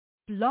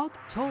Blog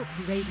Talk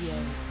Radio.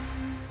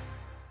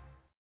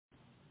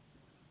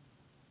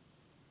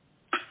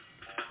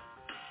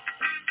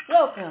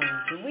 Welcome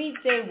to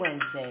Weedsday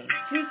Wednesday,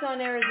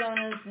 Tucson,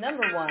 Arizona's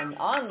 #1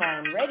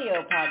 online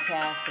radio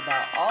podcast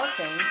about all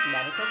things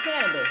medical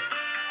cannabis.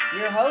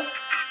 Your host,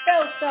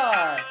 Belle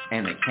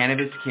and the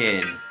Cannabis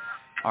Kid.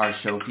 Our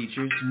show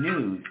features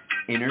news,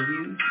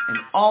 interviews, and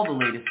all the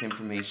latest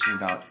information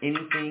about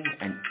anything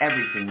and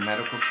everything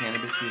medical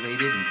cannabis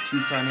related in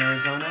Tucson,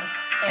 Arizona,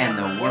 and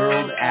the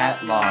world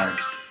at large.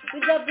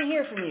 We'd love to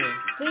hear from you.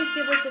 Please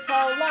give us a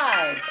call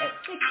live at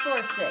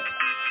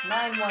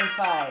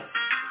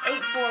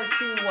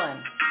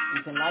 646-915-8421.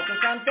 You can like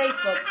us on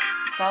Facebook,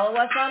 follow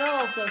us on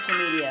all social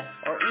media,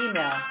 or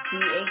email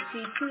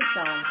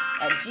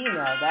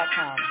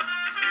thctucson@gmail.com.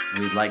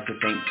 We'd like to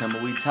thank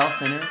Tumbleweeds Health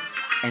Center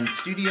and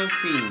Studio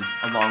C,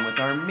 along with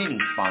our many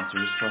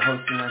sponsors, for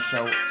hosting our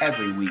show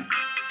every week.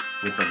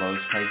 With the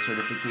lowest price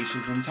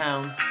certifications in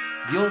town,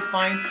 you'll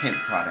find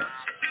hemp products,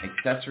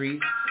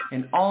 accessories,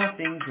 and all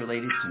things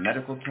related to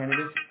medical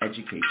cannabis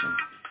education.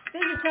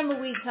 Visit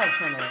Tumbleweeds Health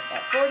Center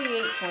at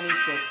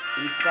 4826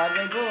 East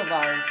Broadway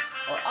Boulevard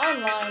or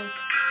online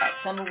at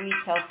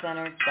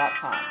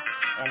tumbleweedshealthcenter.com.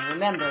 And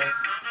remember,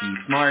 be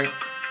smart,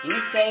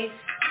 be safe,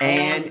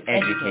 and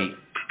educate.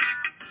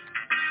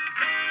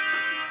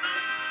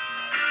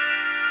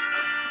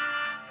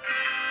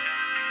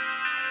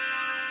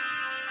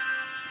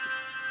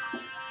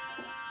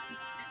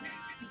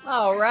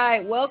 All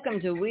right, welcome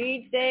to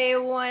Weedsday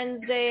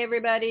Wednesday,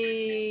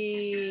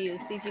 everybody.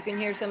 Let's see if you can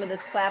hear some of this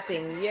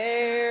clapping.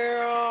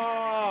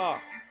 Yeah!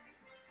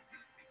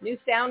 New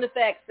sound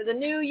effects for the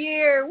new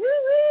year.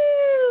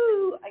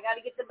 Woo-hoo! I got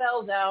to get the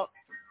bells out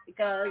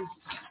because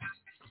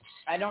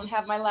I don't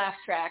have my laugh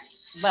track,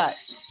 but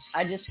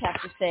I just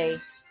have to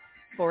say,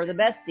 for the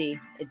bestie,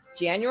 it's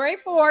January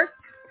 4th,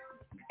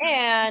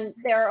 and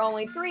there are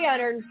only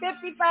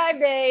 355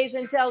 days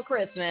until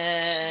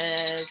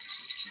Christmas.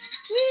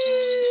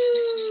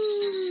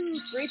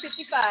 Woo!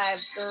 355,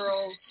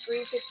 girls.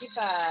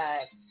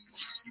 355.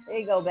 There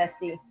you go,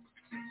 bestie.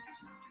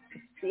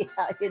 See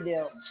how you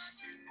do.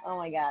 Oh,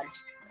 my God.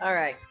 All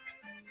right.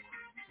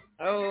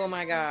 Oh,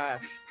 my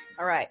gosh.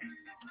 All right.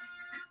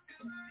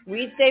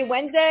 Weedsday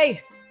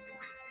Wednesday.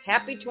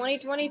 Happy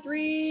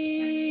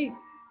 2023.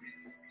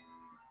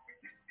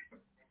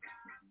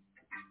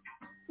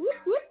 Whoop,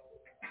 whoop.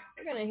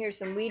 We're going to hear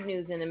some weed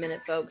news in a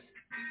minute, folks.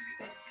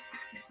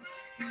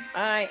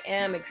 I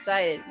am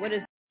excited. What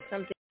is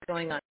something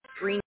going on?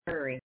 Green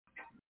curry.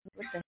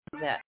 What the hell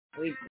is that?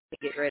 We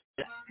get rid of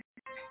it.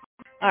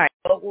 All right,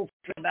 well, we'll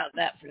forget about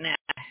that for now.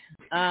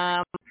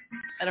 I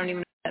don't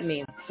even know what that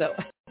means. So,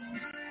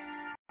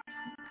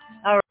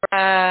 all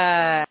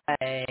right.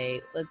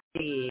 Let's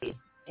see.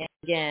 And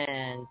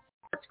again,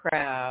 sports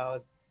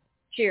crowd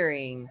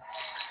cheering.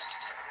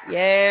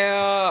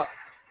 Yeah.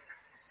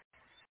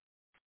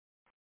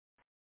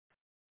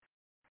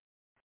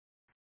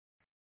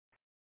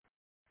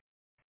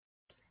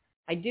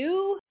 I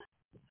do.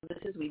 This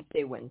is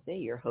Weedsday Wednesday,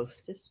 your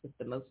hostess with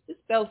the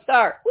mostest, Belle.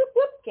 Whoop,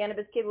 whoop.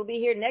 Cannabis Kid will be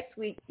here next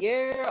week.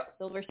 Yeah.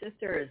 Silver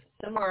Sister is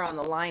somewhere on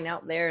the line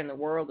out there in the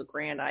world of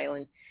Grand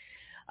Island.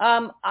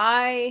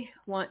 I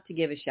want to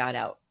give a shout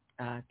out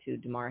to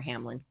DeMar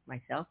Hamlin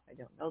myself. I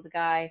don't know the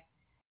guy,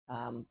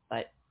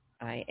 but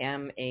I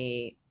am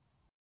a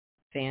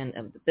fan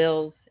of the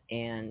Bills,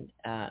 and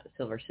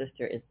Silver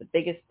Sister is the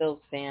biggest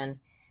Bills fan,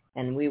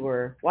 and we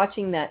were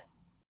watching that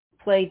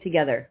play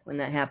together when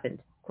that happened.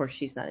 Of course,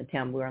 she's not in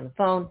town. We were on the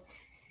phone,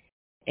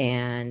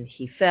 and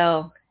he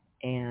fell,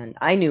 and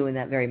I knew in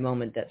that very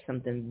moment that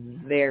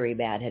something very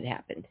bad had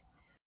happened.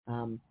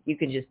 You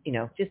can just,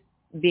 just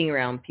being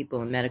around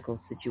people in medical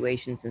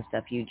situations and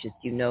stuff, you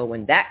know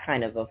when that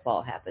kind of a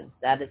fall happens,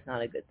 that is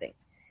not a good thing.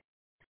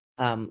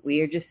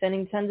 We are just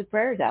sending tons of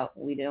prayers out.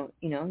 We don't,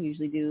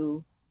 usually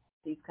do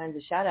these kinds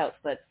of shout-outs,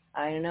 but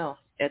I don't know.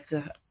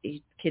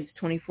 Kid's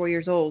 24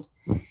 years old,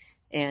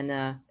 and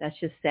that's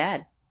just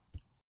sad.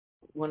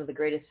 One of the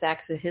greatest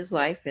sacks of his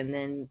life, and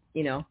then,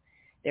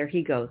 there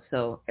he goes.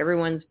 So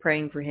everyone's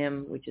praying for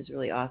him, which is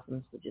really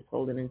awesome. So just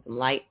hold him in some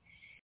light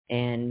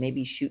and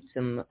maybe shoot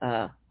some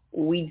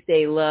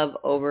Weedsday love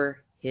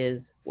over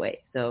his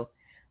way. So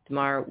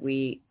tomorrow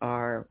we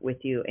are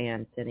with you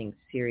and sending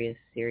serious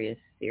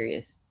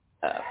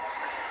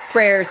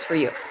prayers for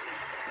you.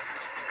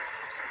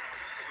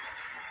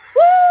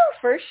 Woo!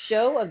 First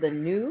show of the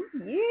new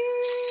year.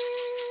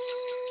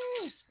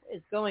 What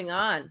is going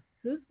on?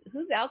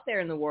 Who's out there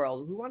in the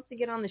world? Who wants to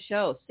get on the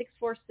show?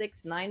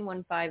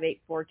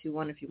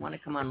 646-915-8421 if you want to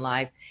come on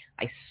live.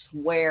 I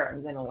swear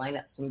I'm going to line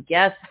up some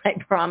guests. I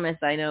promise.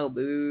 I know.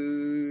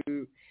 Boo.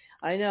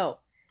 I know.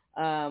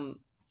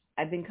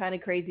 I've been kind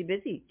of crazy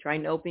busy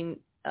trying to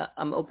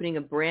I'm opening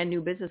a brand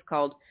new business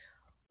called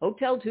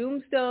Hotel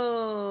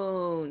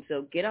Tombstone.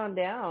 So get on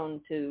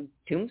down to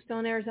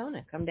Tombstone,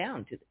 Arizona. Come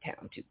down to the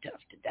town too tough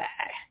to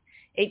die.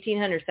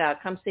 1800 South.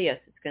 Come see us.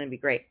 It's going to be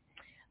great.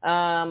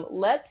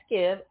 Let's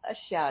give a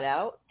shout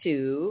out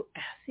to,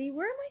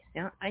 where am I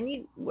sound? I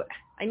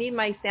need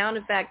my sound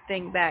effect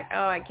thing back.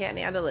 Oh, I can't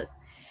handle it.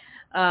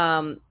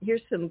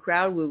 Here's some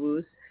crowd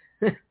woo-woos.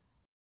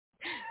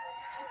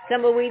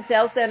 Tumbleweed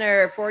Health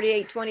Center,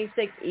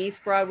 4826 East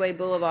Broadway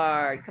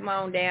Boulevard. Come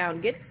on down.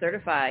 Get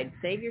certified.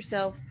 Save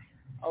yourself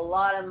a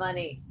lot of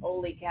money.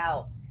 Holy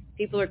cow.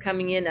 People are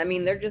coming in. I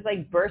mean, they're just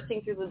like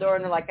bursting through the door,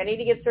 and they're like, I need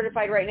to get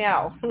certified right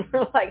now.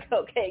 We're like,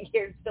 okay,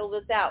 here, fill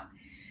this out.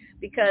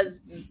 Because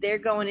they're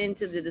going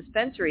into the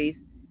dispensaries,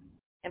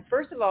 and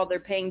first of all, they're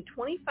paying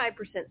 25%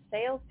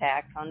 sales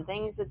tax on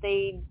things that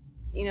they,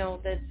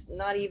 that's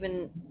not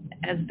even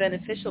as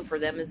beneficial for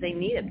them as they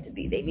need them to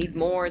be. They need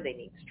more. They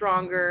need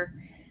stronger.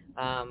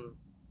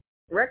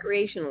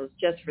 Recreational is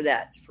just for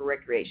that, for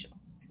recreational.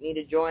 If you need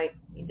a joint,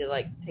 you need to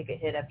like take a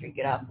hit after you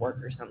get off work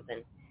or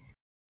something.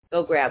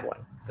 Go grab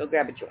one. Go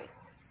grab a joint.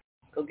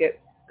 Go get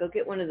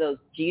one of those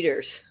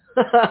Jeters.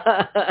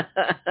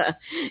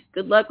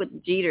 Good luck with the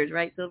Jeters,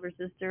 right, Silver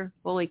Sister?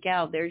 Holy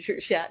cow! There's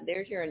your shot.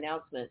 There's your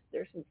announcement.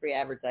 There's some free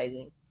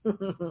advertising.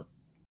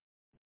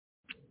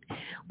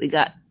 We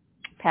got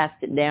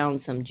passed it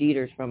down some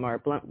Jeters from our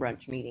blunt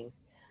brunch meeting,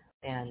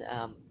 and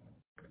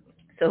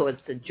so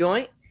it's a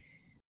joint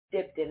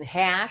dipped in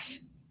hash,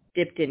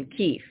 dipped in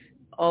keef.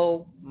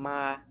 Oh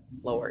my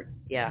Lord!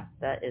 Yeah,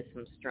 that is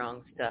some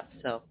strong stuff.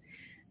 So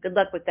good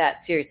luck with that.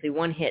 Seriously,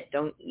 one hit.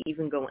 Don't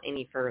even go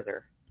any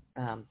further.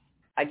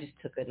 I just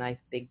took a nice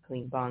big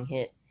clean bong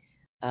hit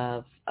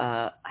of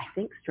I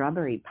think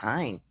strawberry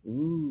pine.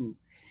 Ooh.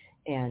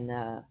 And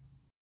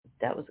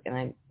that was, and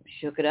I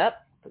shook it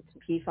up, put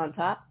some keef on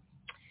top.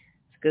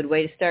 It's a good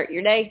way to start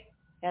your day.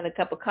 Had a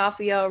cup of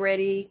coffee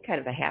already, kind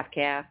of a half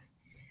calf.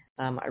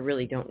 I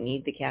really don't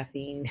need the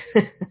caffeine.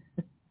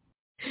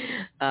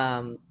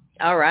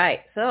 All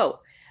right. So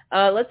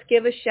let's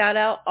give a shout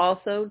out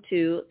also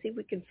to, let's see if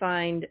we can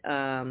find,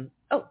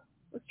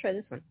 let's try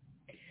this one.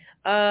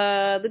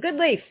 The Good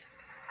Leaf,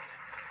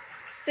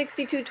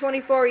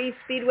 6224 East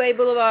Speedway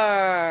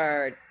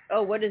Boulevard.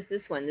 Oh, what is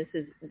this one?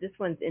 This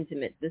one's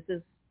intimate. This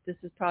is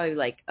probably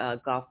like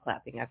golf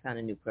clapping. I found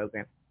a new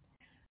program.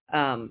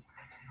 Kind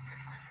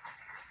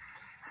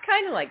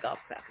of like golf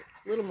clapping,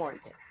 a little more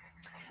intense.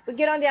 But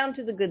get on down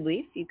to the Good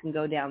Leaf. You can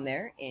go down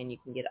there and you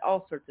can get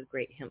all sorts of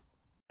great hemp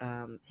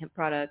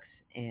products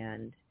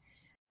and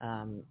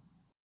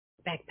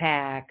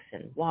backpacks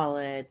and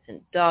wallets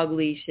and dog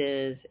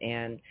leashes,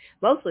 and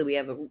mostly we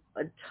have a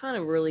ton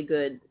of really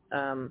good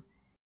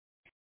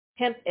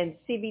hemp and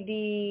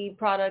CBD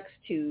products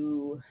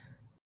to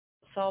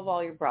solve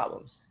all your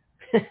problems.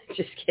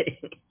 Just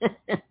kidding.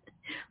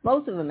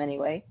 Most of them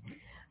anyway.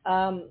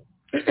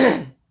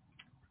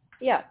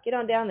 Yeah, get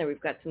on down there. We've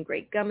got some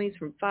great gummies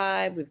from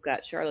 5. We've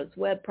got Charlotte's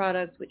Web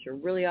products, which are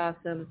really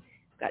awesome.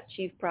 We've got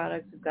Chief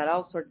products. We've got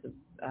all sorts of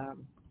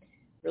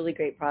really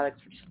great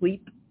products for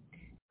sleep,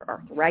 for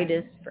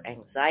arthritis, for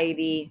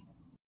anxiety.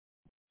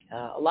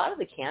 A lot of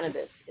the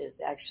cannabis is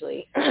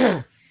actually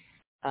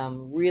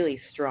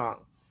really strong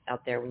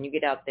out there. When you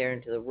get out there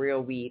into the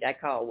real weed, I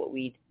call it what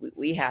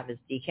we have is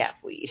decaf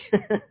weed.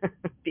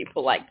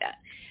 People like that.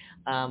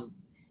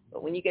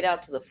 But when you get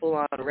out to the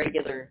full-on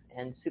regular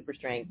and super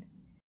strength,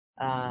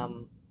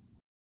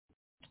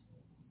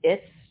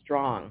 it's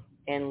strong,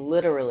 and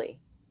literally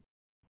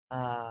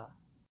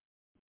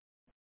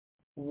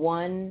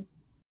one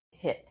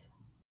hit,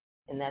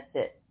 and that's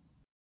it.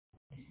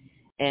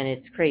 And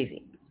it's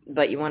crazy,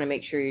 but you want to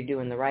make sure you're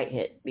doing the right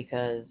hit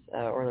because,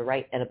 or the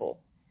right edible.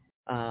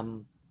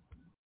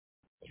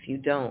 If you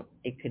don't,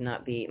 it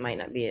might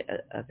not be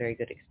a very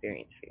good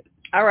experience for you.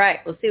 All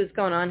right, let's see what's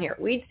going on here.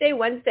 Weedsday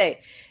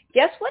Wednesday.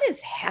 Guess what is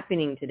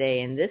happening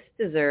today? And this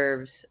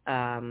deserves,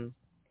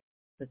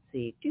 let's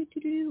see,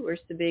 where's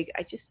the big,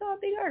 I just saw a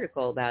big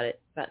article about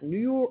it, about New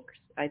York.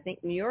 I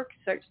think New York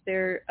starts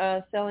their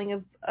selling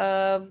of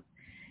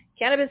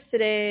cannabis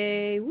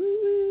today. Woo!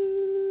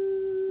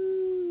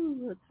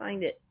 Let's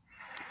find it.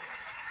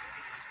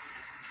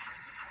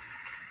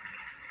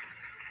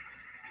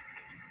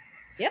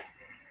 Yep.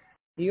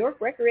 New York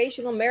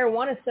recreational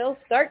marijuana sales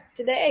start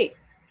today.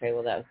 Okay,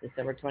 well, that was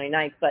December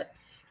 29th, but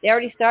they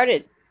already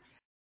started.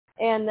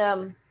 And I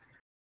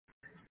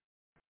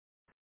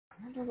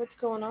wonder what's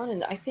going on.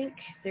 And I think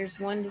there's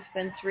one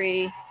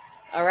dispensary.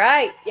 All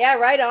right. Yeah,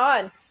 right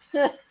on.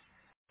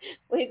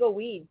 Way to go,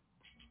 weed.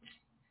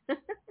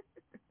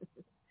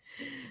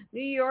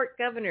 New York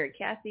Governor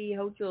Kathy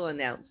Hochul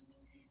announced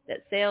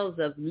that sales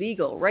of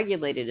legal,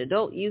 regulated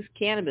adult use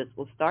cannabis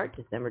will start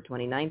December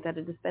 29th at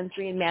a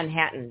dispensary in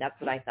Manhattan. That's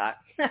what I thought.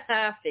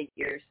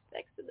 Figures,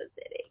 next to the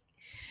city.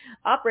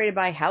 Operated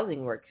by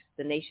Housing Works,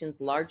 the nation's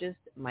largest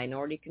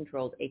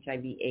minority-controlled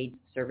HIV/AIDS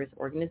service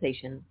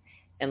organization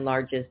and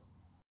largest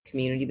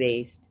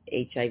community-based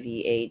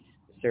HIV/AIDS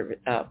service.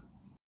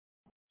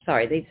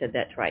 Sorry, they said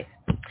that twice.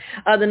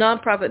 The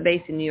nonprofit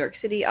based in New York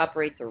City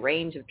operates a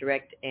range of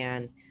direct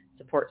and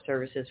support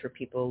services for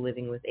people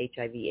living with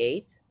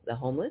HIV/AIDS, the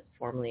homeless,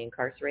 formerly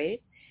incarcerated,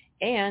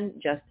 and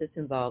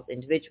justice-involved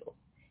individuals.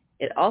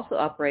 It also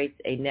operates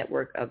a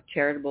network of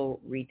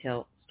charitable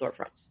retail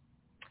storefronts.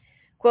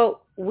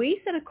 Quote,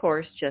 we set a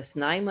course just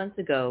 9 months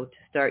ago to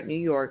start New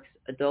York's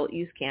adult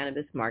use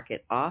cannabis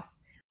market off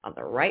on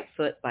the right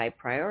foot by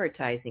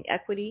prioritizing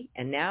equity,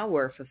 and now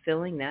we're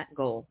fulfilling that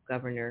goal,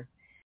 Governor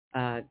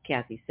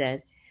Kathy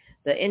said.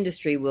 The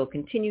industry will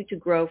continue to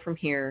grow from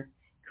here,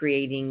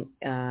 creating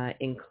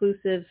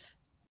inclusive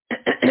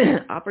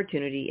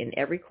opportunity in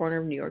every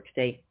corner of New York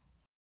State,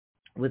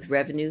 with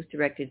revenues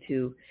directed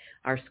to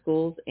our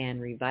schools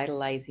and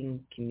revitalizing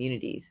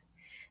communities.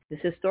 This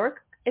historic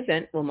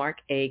event will mark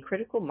a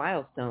critical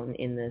milestone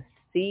in the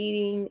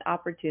Seeding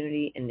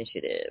Opportunity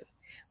Initiative,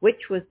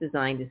 which was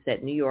designed to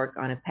set New York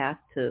on a path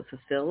to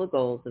fulfill the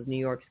goals of New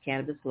York's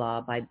cannabis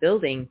law by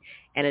building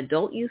an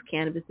adult-use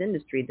cannabis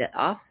industry that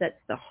offsets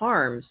the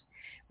harms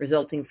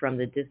resulting from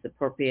the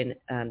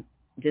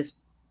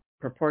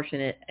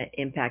disproportionate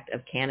impact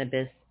of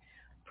cannabis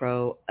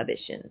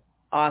prohibition.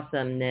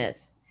 Awesomeness.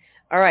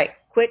 All right,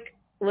 quick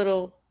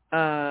little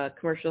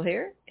commercial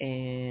here,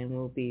 and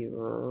we'll be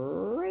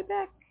right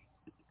back.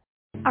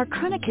 Are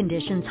chronic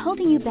conditions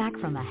holding you back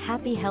from a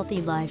happy,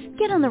 healthy life?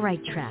 Get on the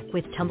right track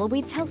with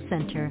Tumbleweeds Health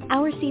Center.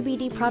 Our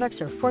CBD products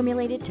are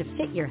formulated to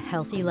fit your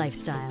healthy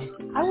lifestyle.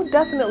 I would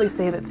definitely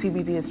say that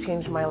CBD has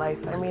changed my life.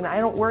 I mean, I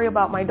don't worry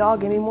about my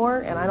dog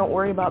anymore, and I don't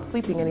worry about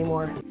sleeping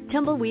anymore.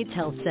 Tumbleweeds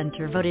Health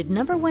Center, voted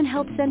 #1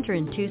 health center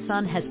in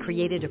Tucson, has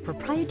created a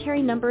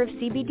proprietary number of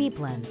CBD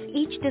blends,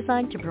 each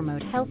designed to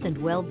promote health and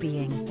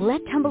well-being.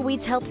 Let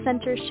Tumbleweeds Health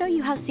Center show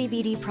you how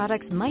CBD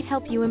products might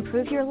help you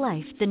improve your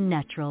life the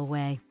natural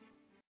way.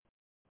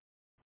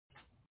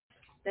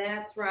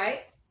 That's right.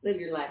 Live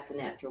your life the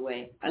natural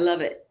way. I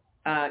love it.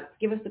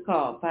 Give us a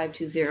call,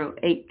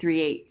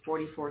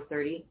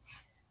 520-838-4430.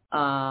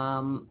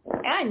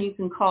 And you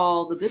can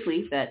call the Good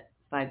Leaf at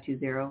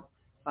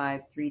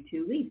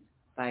 520-532-LEAF,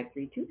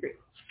 5323.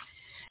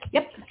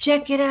 Yep,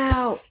 check it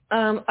out.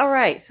 All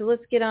right, so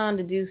let's get on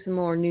to do some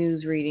more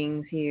news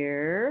readings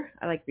here.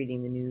 I like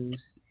reading the news.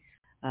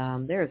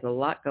 There's a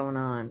lot going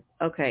on.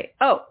 Okay.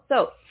 Oh,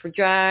 so for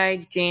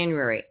dry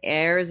January,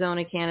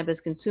 Arizona cannabis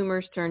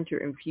consumers turn to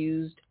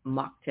infused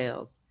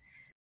mocktails.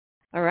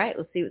 All right,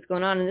 let's see what's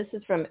going on. And this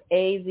is from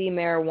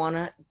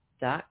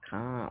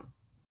azmarijuana.com.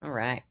 All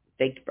right,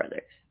 Baked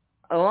Brothers.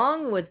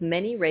 Along with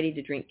many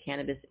ready-to-drink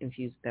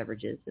cannabis-infused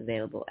beverages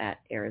available at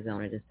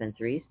Arizona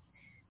dispensaries,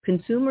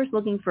 consumers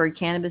looking for a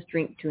cannabis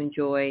drink to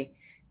enjoy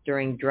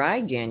during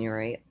dry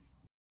January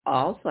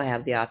also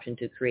have the option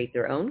to create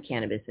their own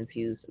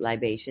cannabis-infused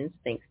libations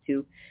thanks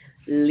to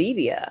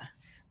Levia,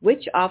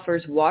 which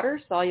offers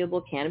water-soluble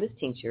cannabis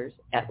tinctures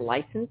at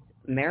licensed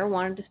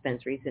marijuana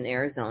dispensaries in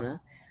Arizona,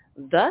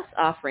 thus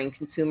offering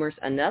consumers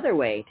another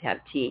way to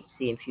have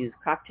THC-infused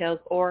cocktails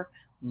or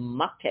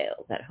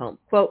mocktails at home.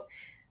 Quote,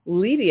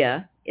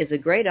 Levia is a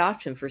great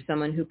option for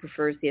someone who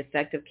prefers the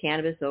effect of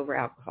cannabis over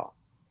alcohol.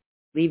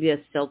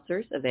 Levia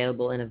seltzers,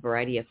 available in a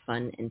variety of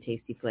fun and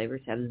tasty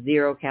flavors, have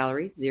 0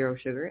 calories, 0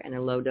 sugar, and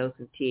a low dose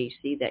of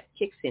THC that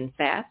kicks in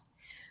fast,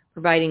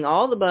 providing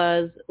all the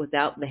buzz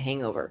without the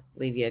hangover,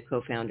 Levia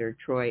co-founder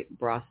Troy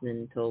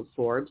Brosnan told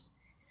Forbes.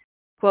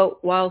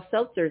 Quote, while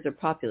seltzers are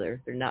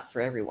popular, they're not for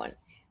everyone.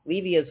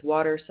 Levia's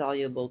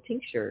water-soluble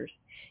tinctures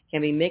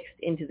can be mixed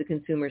into the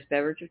consumer's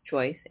beverage of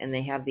choice, and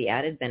they have the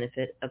added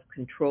benefit of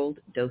controlled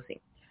dosing.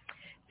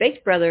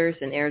 Baked Brothers,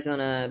 an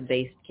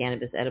Arizona-based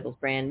cannabis edibles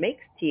brand,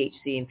 makes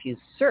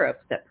THC-infused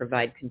syrups that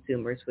provide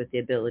consumers with the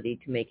ability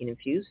to make an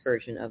infused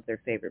version of their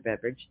favorite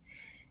beverage.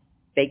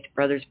 Baked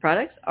Brothers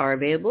products are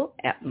available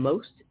at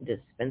most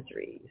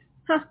dispensaries.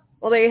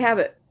 Well, there you have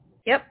it.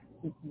 Yep,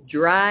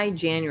 dry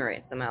January.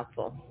 It's a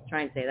mouthful.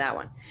 Try and say that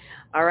one.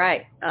 All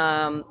right.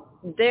 And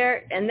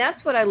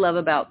that's what I love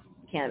about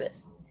cannabis.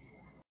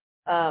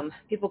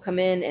 People come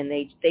in and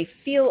they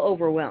feel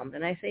overwhelmed,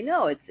 and I say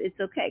no, it's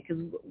okay,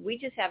 because we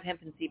just have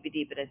hemp and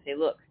CBD. But I say,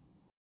 look,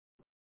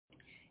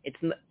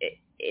 it's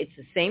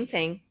the same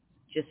thing,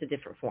 just a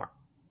different form.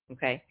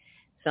 Okay,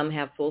 some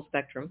have full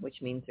spectrum,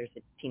 which means there's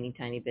a teeny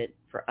tiny bit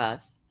for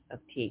us of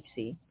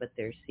THC, but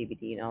there's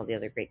CBD and all the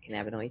other great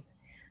cannabinoids.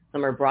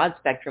 Some are broad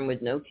spectrum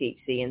with no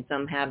THC, and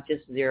some have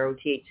just 0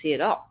 THC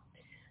at all.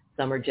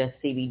 Some are just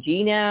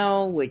CBG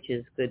now, which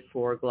is good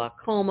for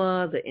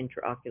glaucoma, the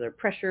intraocular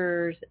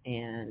pressures,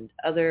 and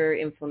other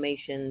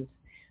inflammations.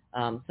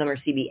 Some are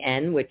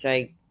CBN, which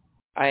I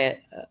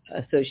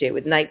associate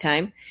with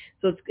nighttime.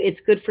 So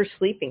it's good for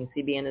sleeping.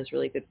 CBN is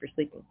really good for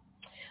sleeping.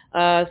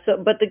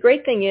 But the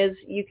great thing is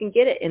you can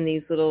get it in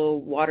these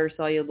little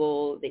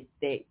water-soluble,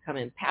 they come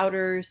in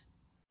powders,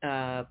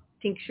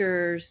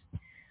 tinctures,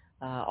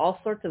 all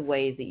sorts of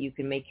ways that you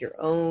can make your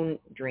own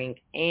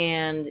drink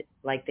and,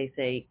 like they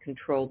say,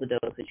 control the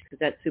dosage, because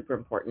that's super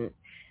important.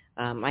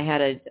 I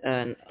had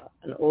an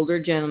older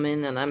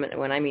gentleman, and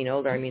when I mean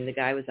older, I mean the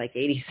guy was like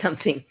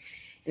 80-something,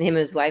 and him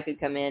and his wife had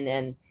come in,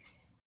 and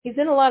he's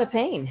in a lot of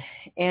pain.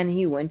 And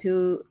he went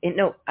to,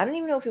 no, I don't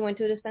even know if he went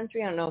to a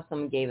dispensary. I don't know if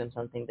someone gave him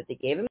something, but they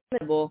gave him a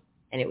edible,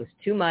 and it was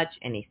too much,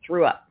 and he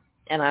threw up.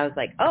 And I was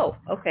like, oh,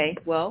 okay,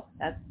 well,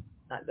 that's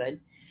not good.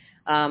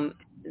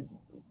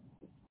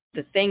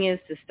 The thing is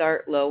to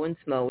start low and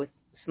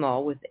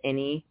small with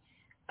anything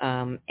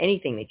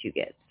that you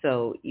get.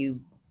 So you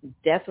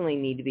definitely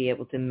need to be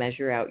able to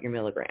measure out your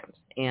milligrams.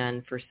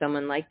 And for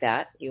someone like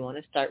that, you want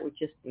to start with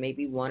just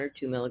maybe 1 or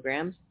 2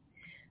 milligrams,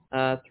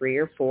 3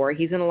 or 4.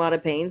 He's in a lot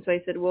of pain, so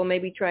I said, well,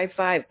 maybe try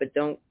 5, but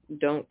don't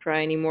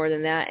try any more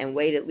than that, and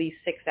wait at least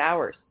 6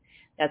 hours.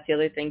 That's the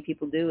other thing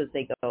people do is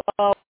they go,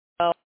 oh,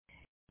 well,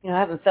 I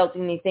haven't felt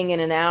anything in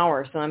an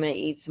hour, so I'm going to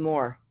eat some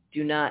more.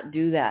 Do not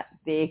do that.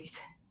 Big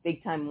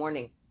time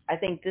warning. I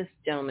think this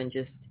gentleman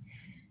just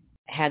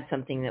had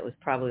something that was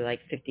probably like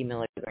 50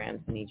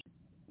 milligrams, and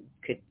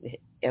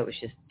it was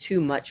just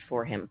too much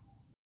for him.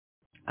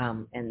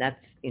 And that's,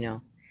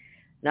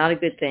 not a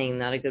good thing,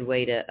 not a good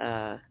way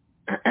to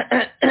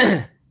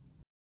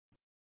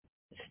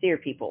steer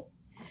people.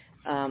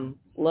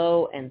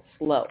 Low and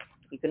slow.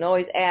 You can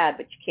always add,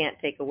 but you can't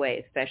take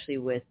away, especially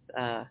with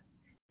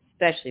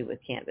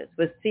cannabis.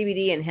 With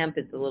CBD and hemp,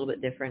 it's a little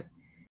bit different,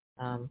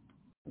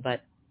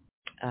 but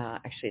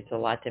actually, it's a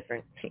lot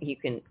different. You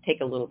can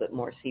take a little bit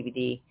more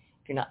CBD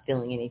if you're not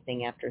feeling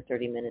anything after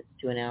 30 minutes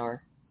to an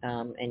hour,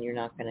 and you're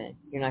not gonna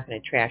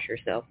trash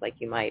yourself like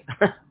you might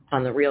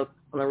on the real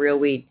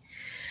weed.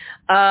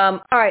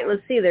 All right,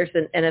 let's see. There's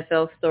an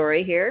NFL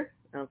story here.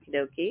 Okie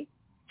dokie.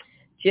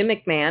 Jim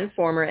McMahon,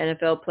 former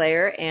NFL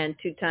player and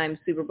 2-time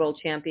Super Bowl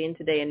champion,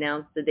 today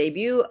announced the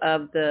debut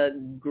of the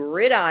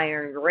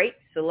Gridiron Great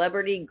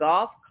Celebrity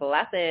Golf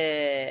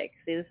Classic.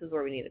 See, this is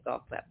where we need a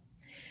golf clap.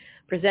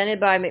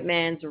 Presented by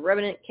McMahon's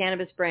Revenant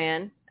Cannabis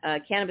brand,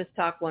 Cannabis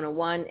Talk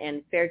 101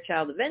 and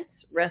Fairchild Events.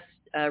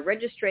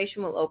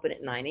 Registration will open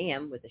at 9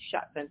 a.m. with a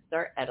shotgun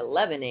start at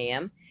 11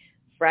 a.m.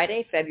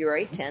 Friday,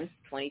 February 10th,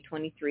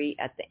 2023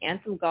 at the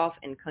Anthem Golf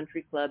and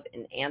Country Club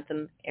in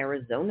Anthem,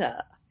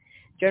 Arizona.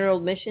 General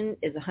admission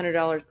is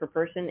 $100 per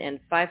person and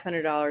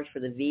 $500 for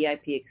the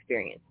VIP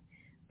experience.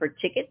 For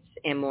tickets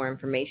and more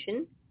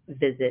information,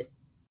 visit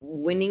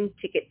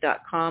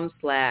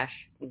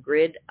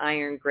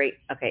winningticket.com/gridirongreat.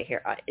 Okay,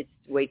 here, it's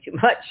way too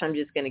much. I'm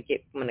going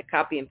to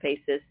copy and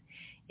paste this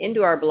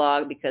into our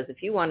blog because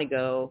if you want to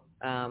go,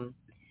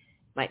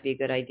 might be a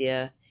good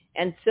idea.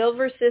 And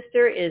Silver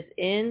Sister is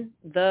in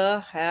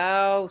the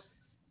house.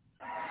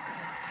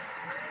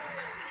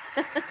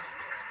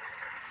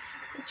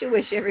 Don't you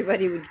wish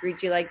everybody would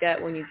greet you like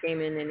that when you came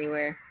in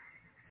anywhere?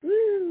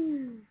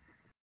 Woo!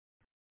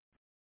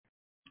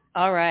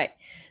 All right.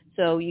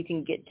 So you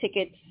can get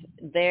tickets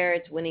there.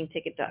 It's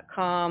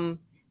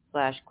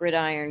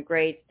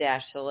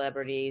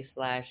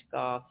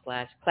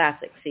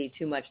winningticket.com/gridirongreats-celebrity/golf/classic. See,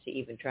 too much to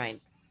even try and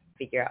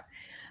figure out.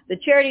 The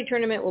charity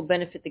tournament will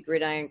benefit the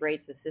Gridiron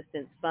Greats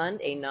Assistance Fund,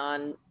 a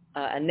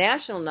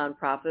national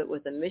nonprofit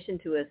with a mission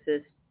to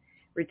assist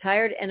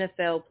retired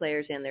NFL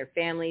players and their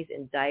families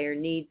in dire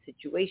need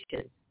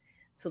situations.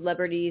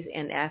 Celebrities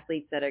and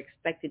athletes that are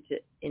expected to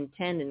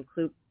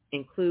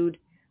include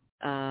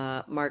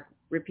Mark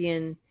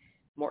Ripien,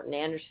 Morton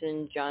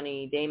Anderson,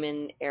 Johnny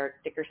Damon,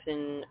 Eric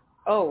Dickerson,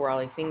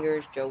 Raleigh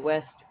Fingers, Joe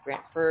West,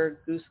 Grant Ferg,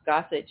 Goose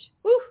Gossage,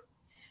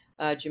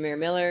 Jameer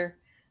Miller,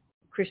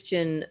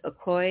 Christian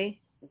Okoye,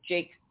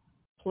 Jake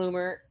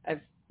Plumer.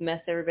 I've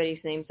messed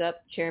everybody's names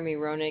up. Jeremy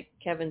Roenick,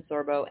 Kevin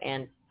Sorbo,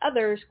 and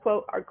others.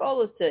 Quote, our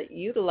goal is to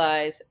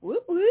utilize,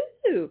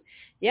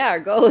 our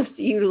goal is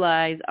to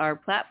utilize our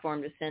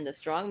platform to send a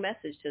strong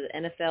message to the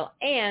NFL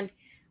and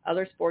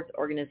other sports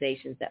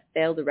organizations that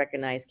fail to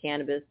recognize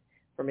cannabis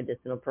for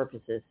medicinal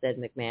purposes, said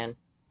McMahon.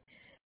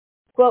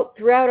 Quote,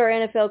 throughout our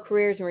NFL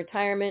careers and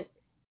retirement,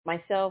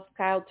 myself,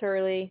 Kyle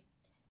Turley,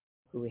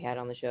 who we had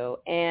on the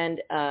show,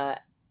 and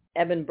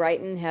Eben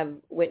Brighton have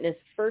witnessed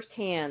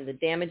firsthand the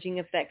damaging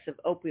effects of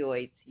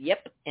opioids,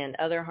 and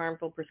other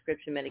harmful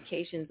prescription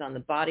medications on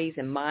the bodies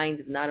and minds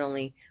of not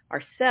only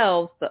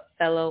ourselves, but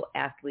fellow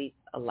athletes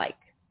alike.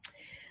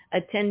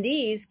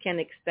 Attendees can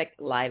expect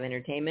live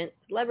entertainment,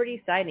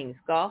 celebrity sightings,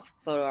 golf,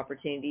 photo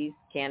opportunities,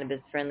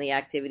 cannabis-friendly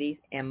activities,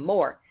 and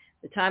more.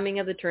 The timing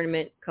of the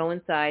tournament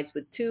coincides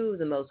with 2 of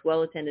the most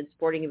well-attended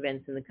sporting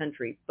events in the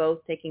country,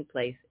 both taking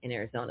place in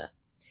Arizona.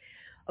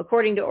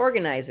 According to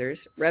organizers,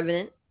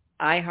 Revenant,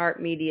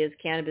 iHeartMedia's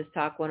Cannabis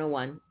Talk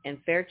 101,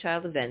 and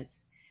Fairchild Events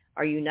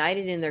are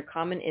united in their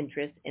common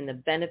interest in the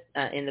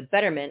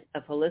betterment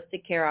of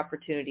holistic care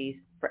opportunities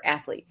for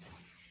athletes.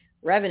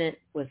 Revenant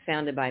was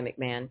founded by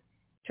McMahon,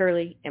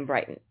 Turley, and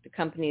Brighton. The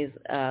company is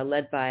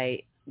led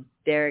by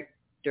Derek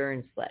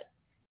Durnslett.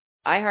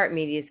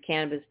 iHeartMedia's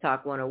Cannabis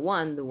Talk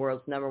 101, the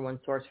world's #1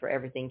 source for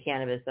everything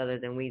cannabis other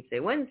than Weedsday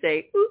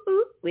Wednesday,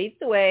 leads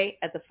the way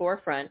at the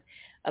forefront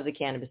of the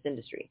cannabis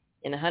industry.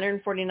 In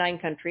 149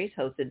 countries,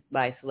 hosted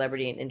by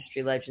celebrity and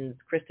industry legends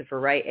Christopher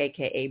Wright,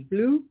 a.k.a.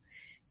 Blue,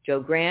 Joe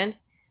Grand,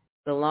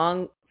 the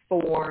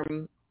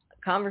long-form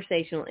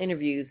conversational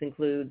interviews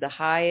include the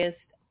highest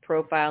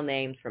profile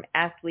names from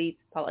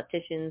athletes,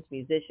 politicians,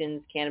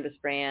 musicians, cannabis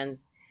brands,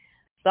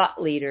 thought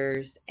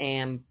leaders,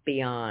 and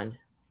beyond.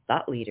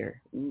 Thought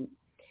leader. Ooh.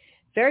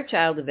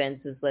 Fairchild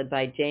Events is led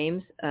by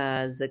James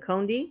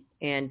Zacondi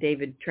and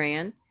David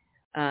Tran.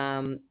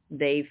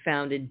 They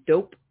founded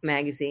Dope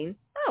Magazine.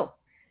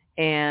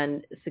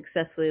 And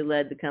successfully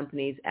led the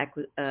company's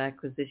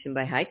acquisition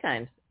by High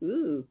Times.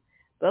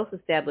 Both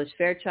established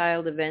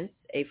Fairchild Events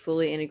a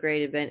fully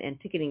integrated event and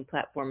ticketing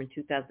platform in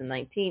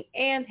 2019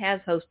 and has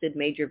hosted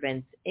major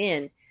events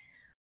in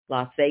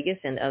Las Vegas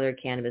and other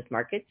cannabis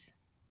markets.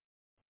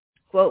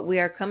 Quote, we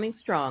are coming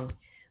strong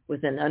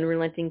with an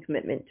unrelenting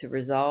commitment to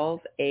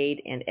resolve,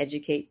 aid, and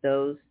educate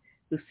those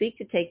who seek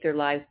to take their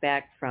lives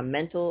back from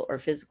mental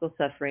or physical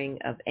suffering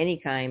of any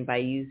kind by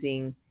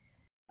using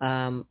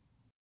the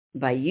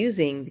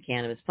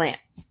cannabis plant,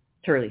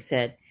 Turley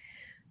said.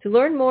 To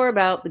learn more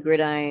about the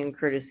Gridiron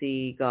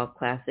Courtesy Golf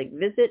Classic,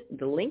 visit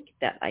the link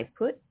that I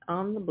put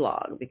on the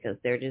blog, because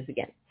there it is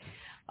again.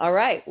 All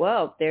right,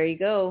 well, there you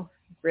go.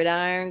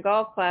 Gridiron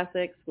Golf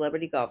Classic,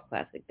 Celebrity Golf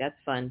Classic. That's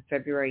fun.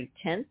 February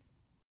 10th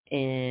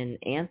in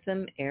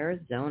Anthem,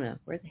 Arizona.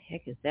 Where the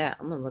heck is that?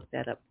 I'm going to look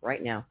that up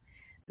right now,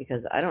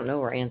 because I don't know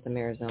where Anthem,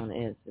 Arizona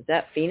is. Is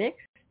that Phoenix?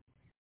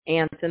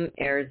 Anthem,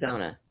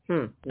 Arizona.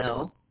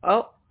 No.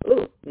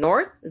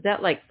 North? Is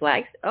that like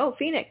Flags? Oh,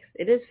 Phoenix.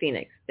 It is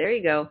Phoenix. There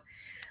you go.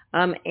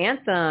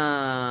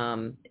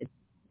 Anthem.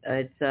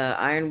 It's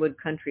Ironwood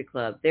Country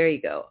Club. There you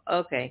go.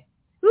 Okay.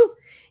 Woo.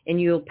 And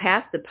you'll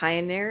pass the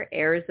Pioneer,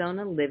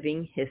 Arizona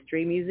Living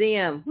History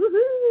Museum.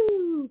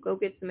 Woohoo! Go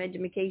get some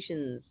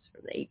educations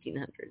from the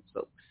 1800s,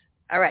 folks.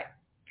 All right.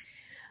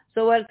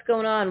 So what's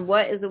going on?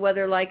 What is the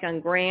weather like on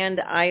Grand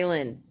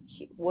Island?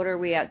 What are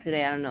we at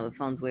today? I don't know. The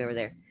phone's way over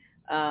there.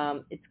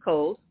 It's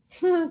cold.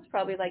 It's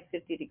probably like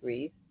 50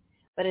 degrees.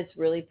 But it's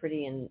really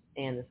pretty, and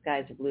the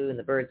skies are blue and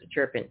the birds are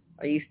chirping.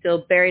 Are you still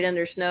buried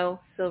under snow,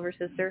 Silver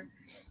Sister?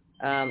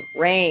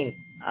 Rain.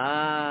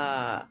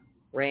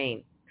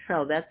 Rain.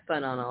 Oh, that's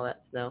fun on all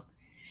that snow.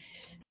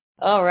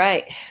 All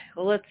right.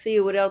 Well, let's see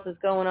what else is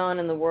going on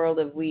in the world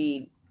of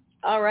weed.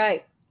 All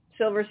right.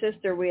 Silver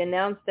Sister, we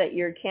announced that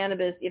your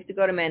cannabis, you have to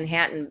go to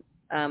Manhattan,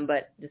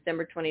 but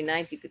December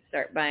 29th, you could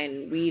start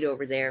buying weed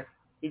over there.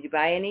 Did you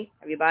buy any?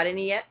 Have you bought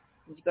any yet?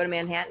 Did you go to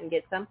Manhattan and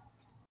get some?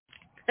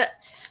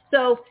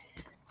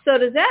 So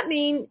does that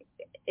mean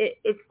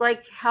it's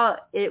like how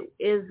it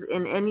is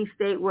in any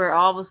state where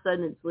all of a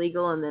sudden it's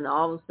legal, and then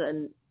all of a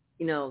sudden,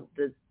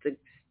 the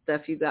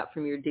stuff you got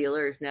from your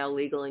dealer is now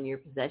legal in your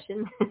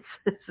possession?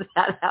 Is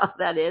that how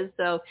that is?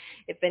 So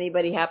if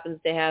anybody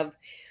happens to have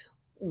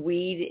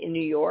weed in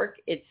New York,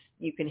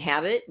 you can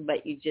have it,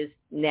 but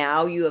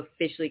now you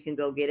officially can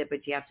go get it,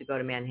 but you have to go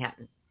to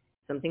Manhattan.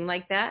 Something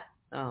like that?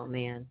 Oh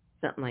man,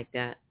 something like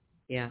that.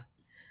 Yeah.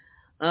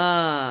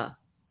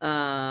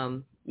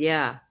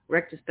 Yeah,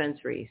 rec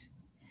dispensaries.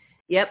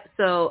 Yep.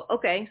 So,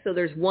 okay. So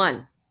there's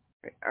one.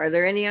 Are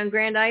there any on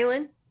Grand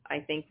Island? I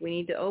think we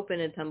need to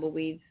open a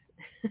tumbleweeds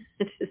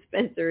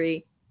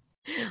dispensary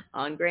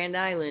on Grand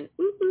Island.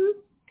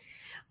 Woo-hoo.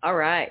 All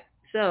right.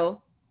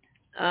 So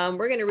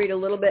we're going to read a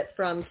little bit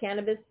from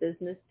Cannabis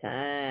Business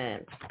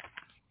Time.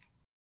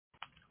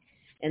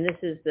 And this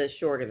is the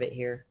short of it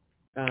here.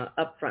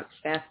 Up front,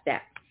 fast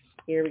stats.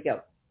 Here we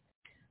go.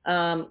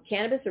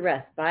 Cannabis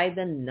arrest by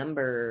the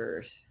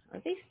numbers. Are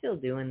they still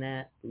doing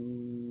that?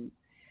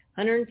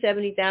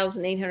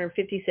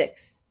 170,856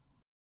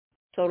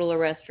 total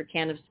arrests for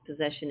cannabis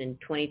possession in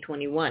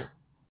 2021.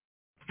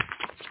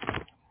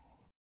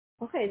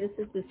 Okay, this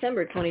is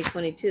December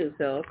 2022.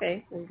 So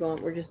okay,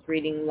 we're just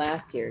reading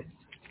last year's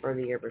or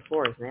the year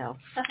before's now.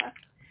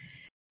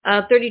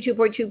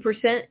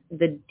 32.2%.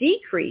 The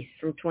decrease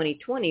from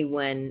 2020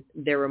 when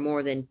there were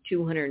more than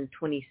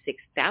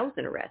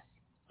 226,000 arrests.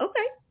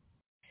 Okay.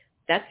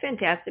 That's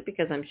fantastic,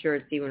 because I'm sure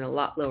it's even a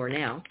lot lower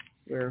now.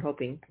 We're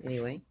hoping,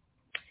 anyway.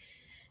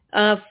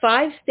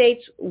 5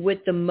 states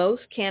with the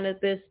most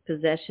cannabis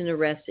possession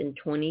arrests in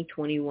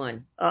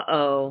 2021.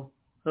 Uh-oh.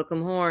 Hook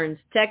 'em horns.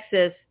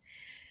 Texas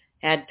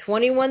had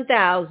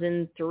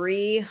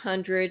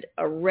 21,300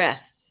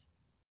 arrests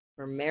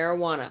for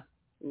marijuana.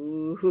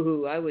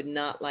 Ooh, I would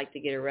not like to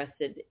get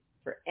arrested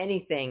for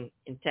anything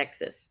in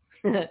Texas.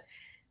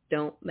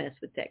 Don't mess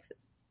with Texas.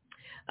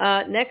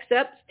 Next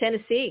up is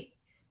Tennessee.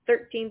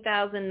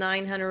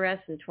 13,900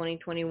 arrests in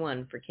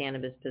 2021 for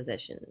cannabis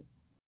possession.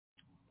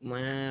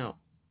 Wow.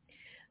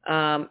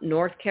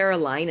 North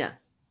Carolina,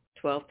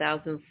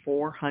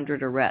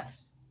 12,400 arrests.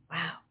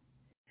 Wow.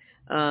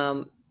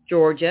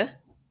 Georgia,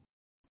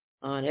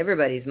 on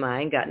everybody's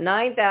mind, got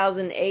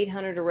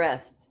 9,800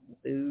 arrests.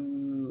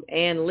 Ooh.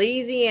 And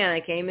Louisiana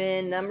came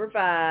in number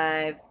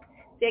 5.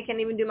 See, I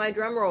can't even do my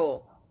drum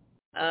roll.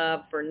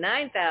 For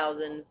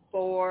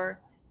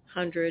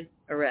 9,400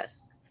 arrests.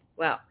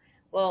 Wow.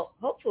 Well,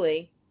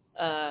 hopefully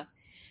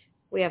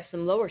we have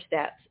some lower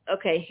stats.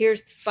 Okay, here's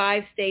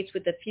 5 states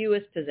with the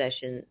fewest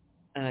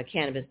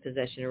cannabis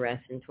possession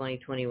arrests in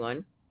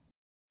 2021.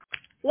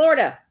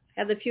 Florida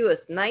had the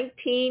fewest,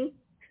 19.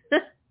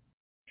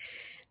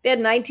 They had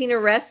 19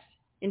 arrests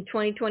in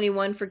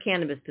 2021 for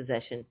cannabis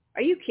possession.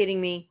 Are you kidding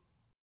me?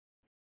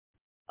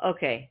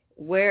 Okay,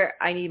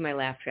 I need my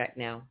laugh track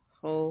now.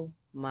 Oh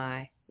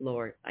my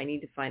Lord. I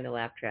need to find a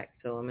laugh track,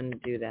 so I'm going to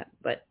do that.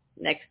 But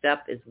next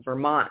up is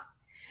Vermont.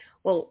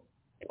 Well,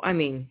 I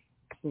mean,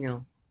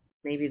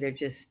 maybe they're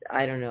just,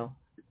 I don't know.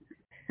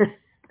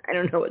 I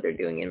don't know what they're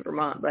doing in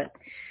Vermont, but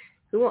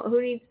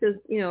who needs to,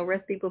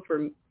 arrest people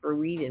for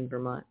weed in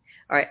Vermont?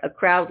 All right, a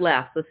crowd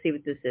laugh. Let's see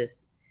what this is.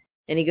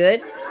 Any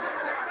good?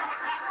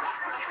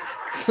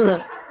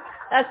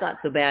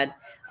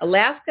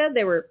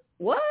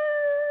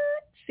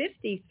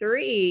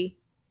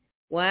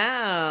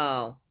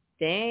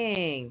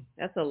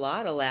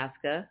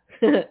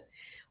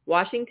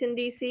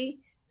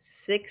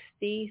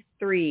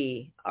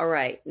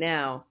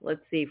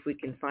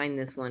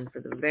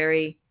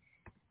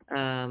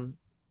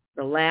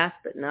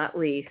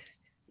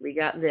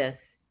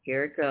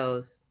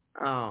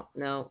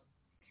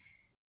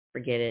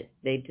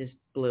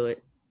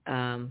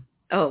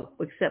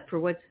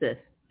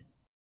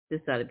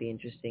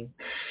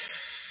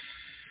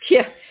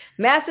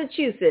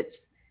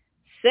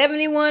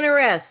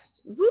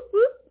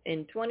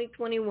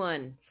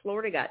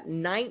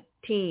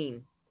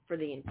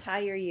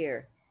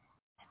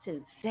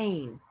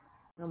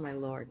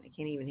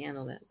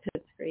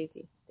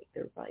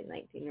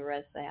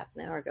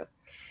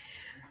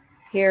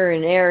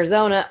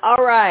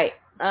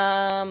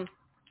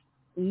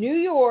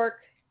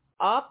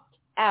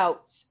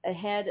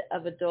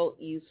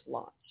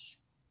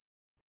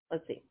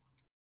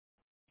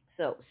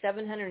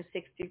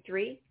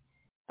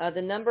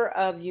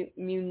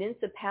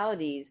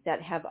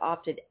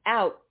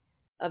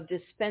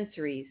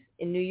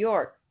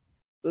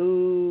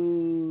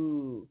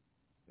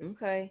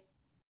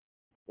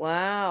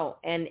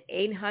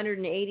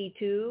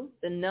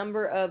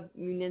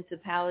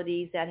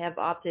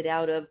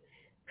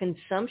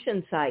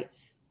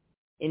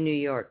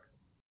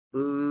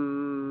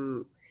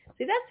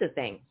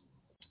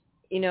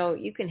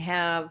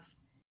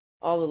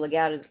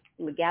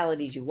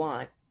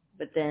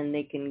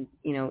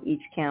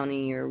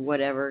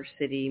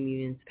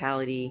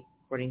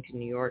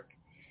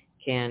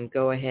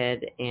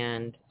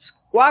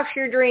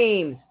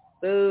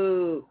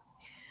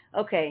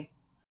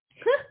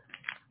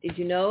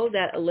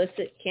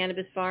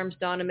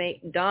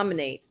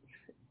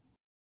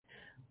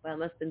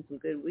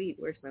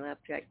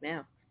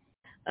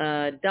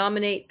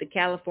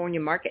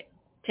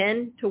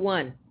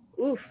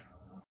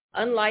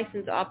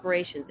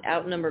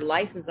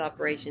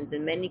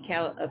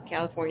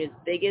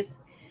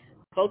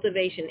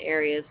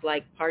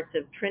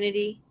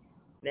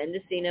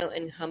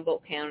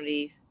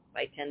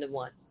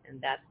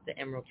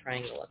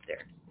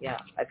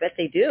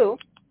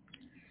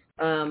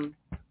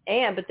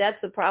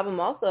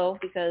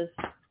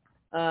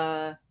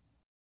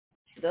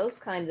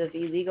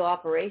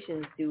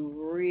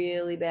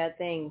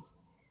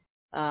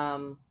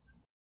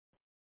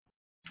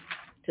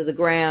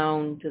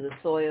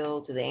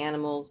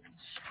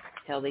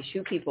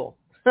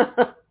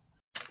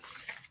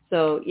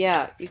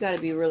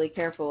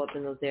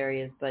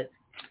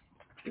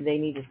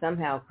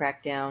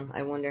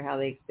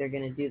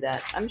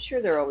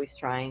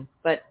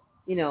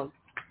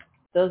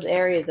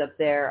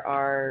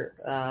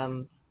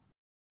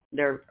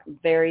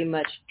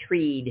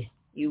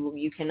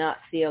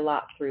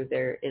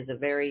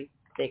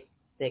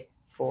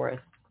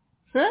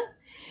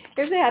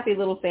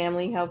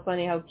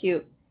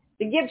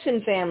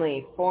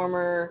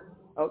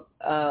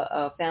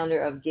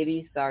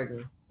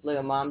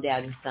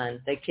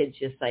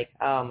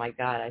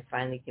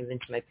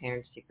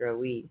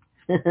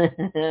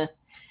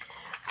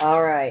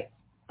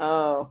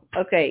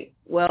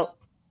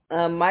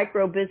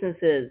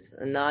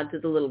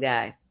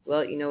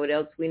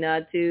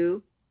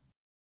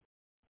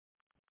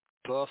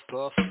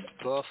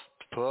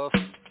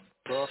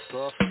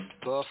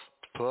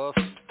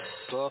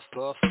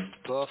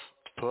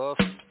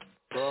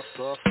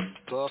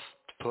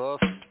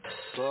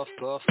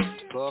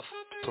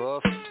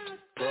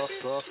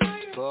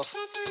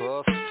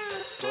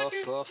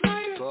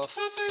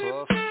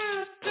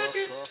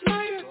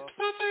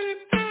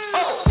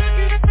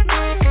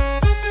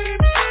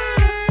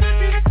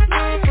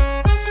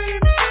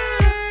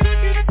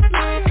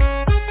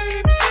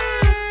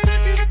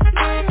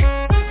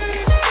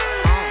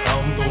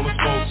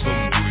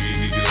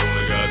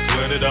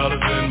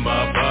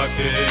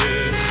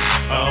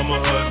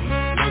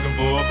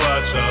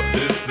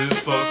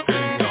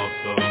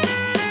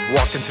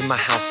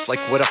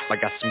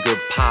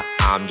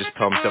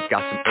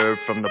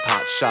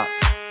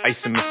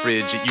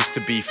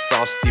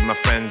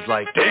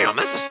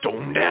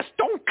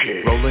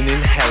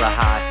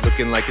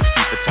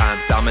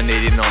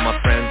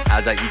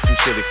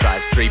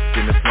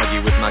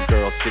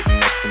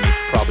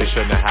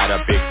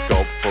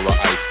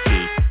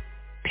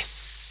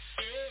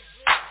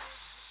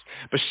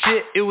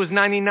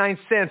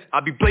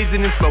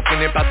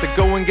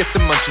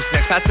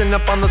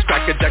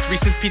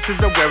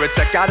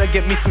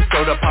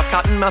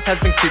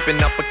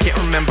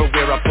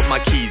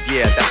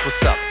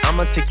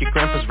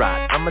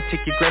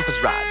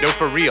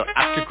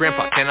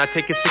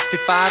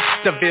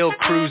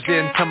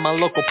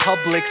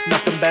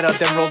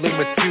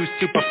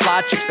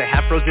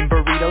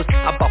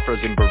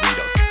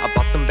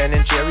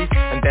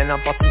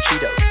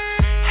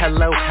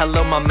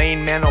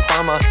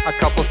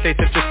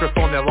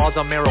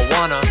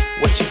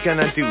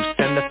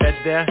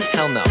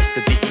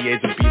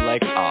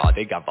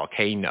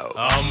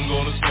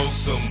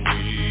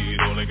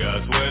 only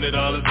got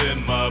 $20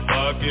 in my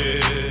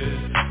pocket.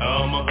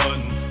 I'm a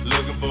hunting,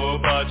 looking for a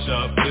pot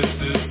shop. This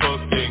is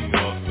fucking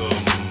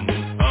awesome.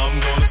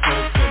 I'm gonna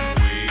smoke some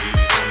weed.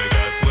 Only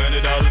got $20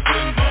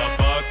 in my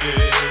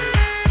pocket.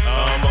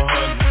 I'm a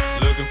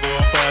hunting, looking for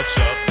a pot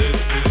shop. This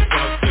is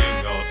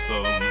fucking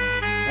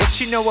awesome. What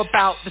you know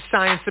about the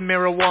science of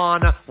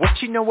marijuana?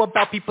 What you know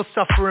about people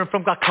suffering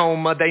from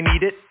glaucoma? They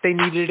need it,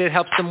 it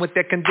helps them with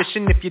their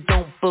condition. If you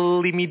don't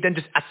believe me, then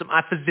just ask some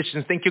eye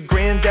physicians. Thank your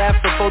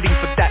granddad for voting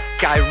for that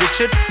guy.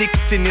 Richard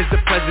Nixon is the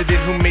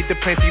president who made the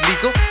plant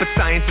illegal, but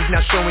science is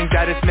now showing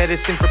that it's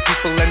medicine for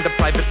people, and the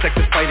private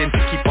sector's fighting to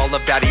keep all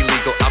of that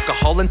illegal.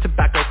 Alcohol and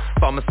tobacco,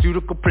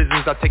 pharmaceutical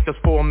prisons. I'll take those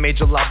 4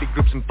 major lobby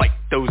groups and fight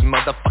those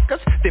motherfuckers.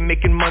 They're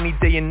making money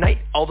day and night,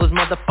 all those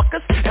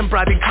motherfuckers, and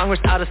bribing Congress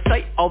out of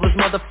sight, all those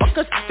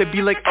motherfuckers. They'd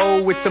be like,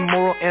 oh, it's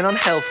immoral and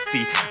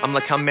unhealthy. I'm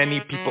like, how many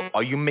people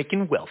are you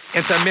making wealth?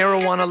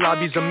 Anti-marijuana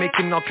lobbies are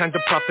making all kinds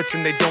of profits,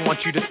 and they don't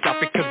want you to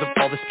stop it because of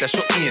all the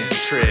special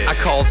interest. I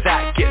call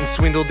that getting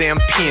swindled and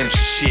pimped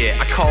shit.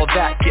 I call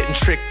that getting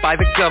tricked by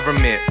the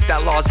government.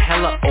 That law's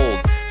hella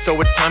old, so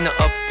it's time to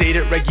update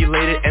it,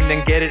 regulate it, and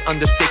then get it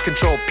under state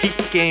control. Peak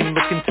game,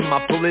 look into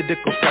my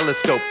political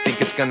telescope.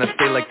 Think it's gonna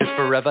stay like this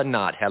forever?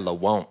 Not hella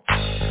won't.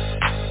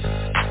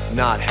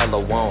 Not hella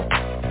won't.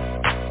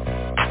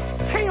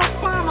 Hey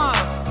Obama,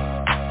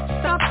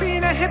 stop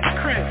being a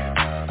hypocrite.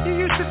 You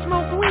used to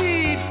smoke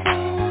weed,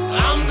 fool.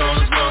 I'm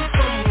gonna smoke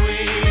some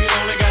weed.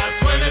 Only got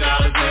 $20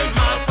 in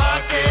my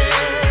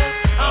pocket.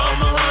 I'm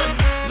a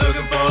hunting,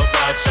 looking for a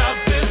pot shop.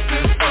 This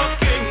is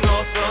fucking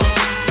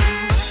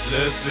awesome.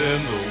 Let's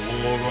end the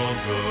war on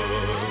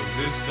drugs.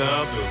 It's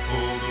time to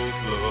pull the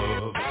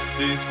plug.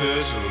 These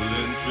special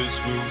interest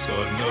groups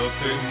are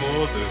nothing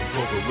more than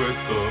corporate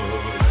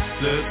thugs.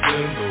 Let's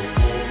end the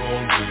war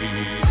on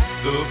weed.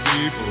 The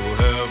people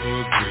have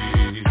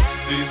agreed.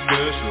 These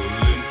special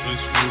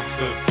interest groups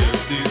have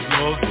kept these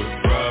laws with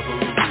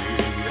bribery.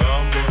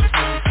 I'm gonna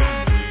smoke some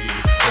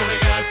weed. Only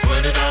got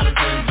 $20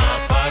 in my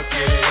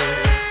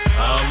pocket.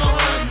 I'm a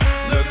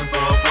hunting, looking for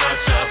a pot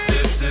shop.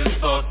 This is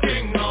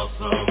fucking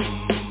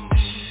awesome.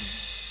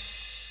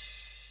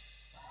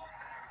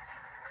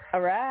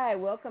 All right,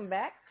 welcome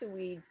back to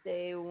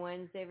Weedsday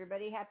Wednesday,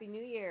 everybody. Happy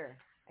New Year.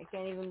 I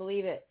can't even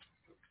believe it.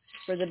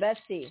 For the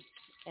bestie,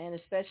 and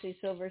especially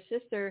Silver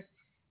Sister,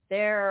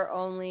 there are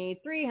only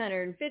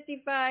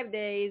 355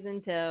 days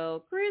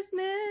until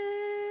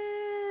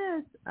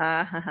Christmas.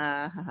 Ah, ha,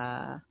 ha,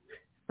 ha,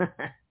 ha.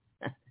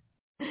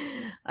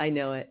 I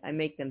know it. I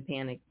make them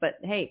panic. But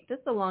hey,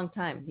 that's a long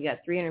time. You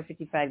got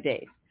 355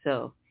 days.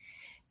 So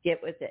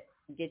get with it.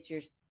 Get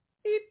your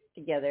beep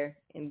together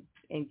and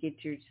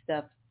get your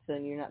stuff so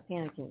you're not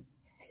panicking.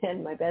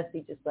 And my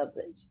bestie just loves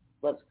it. She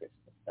loves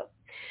Christmas. So,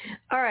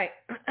 all right.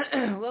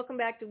 Welcome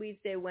back to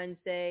Weedsday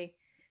Wednesday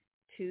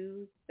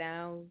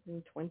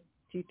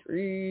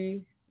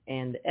 2023.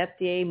 And the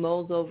FDA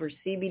mulls over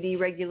CBD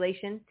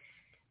regulation.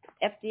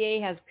 FDA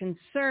has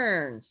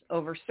concerns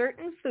over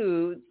certain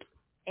foods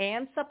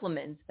and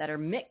supplements that are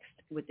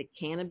mixed with the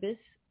cannabis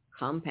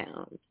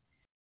compound.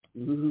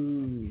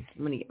 Ooh, I'm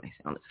going to get my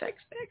sound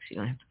effects back so you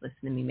don't have to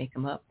listen to me make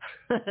them up.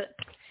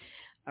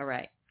 All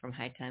right, from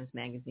High Times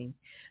Magazine.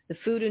 The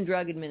Food and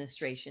Drug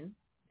Administration,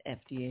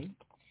 FDA,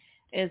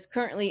 is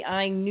currently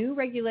eyeing new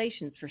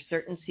regulations for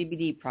certain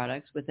CBD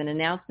products with an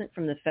announcement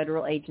from the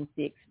federal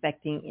agency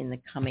expecting in the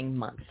coming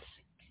months.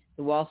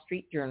 The Wall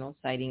Street Journal,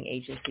 citing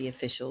agency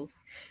officials,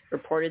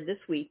 reported this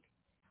week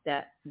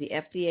that the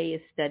FDA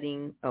is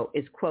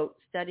quote,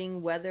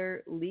 studying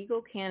whether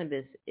legal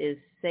cannabis is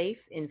safe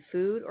in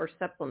food or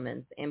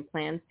supplements and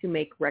plans to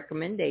make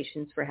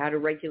recommendations for how to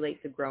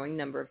regulate the growing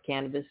number of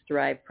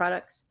cannabis-derived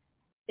products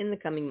in the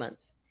coming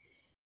months.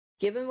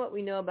 Given what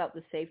we know about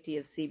the safety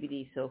of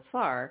CBD so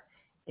far,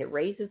 it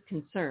raises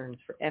concerns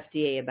for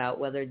FDA about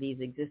whether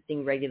these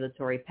existing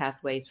regulatory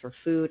pathways for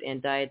food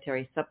and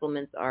dietary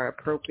supplements are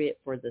appropriate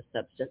for the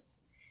substance.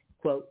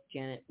 Quote,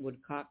 Janet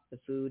Woodcock, the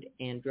Food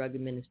and Drug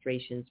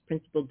Administration's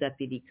principal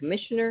deputy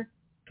commissioner,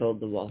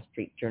 told the Wall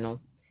Street Journal.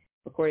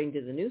 According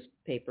to the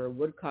newspaper,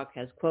 Woodcock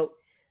has, quote,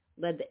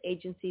 led the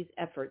agency's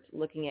efforts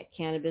looking at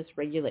cannabis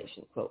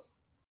regulation, quote.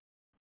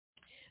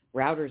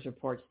 Reuters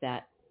reports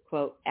that,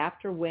 quote,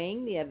 after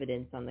weighing the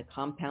evidence on the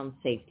compound's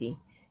safety,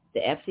 the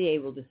FDA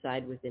will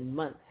decide within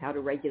months how to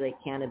regulate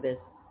cannabis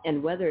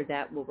and whether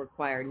that will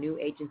require new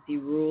agency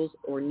rules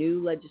or new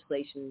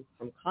legislation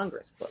from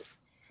Congress, quote.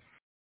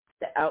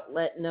 The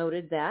outlet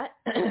noted that,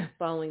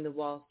 following the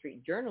Wall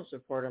Street Journal's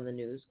report on the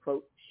news,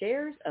 quote,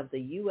 shares of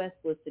the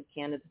U.S.-listed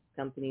cannabis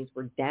companies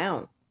were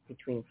down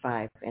between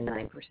 5 and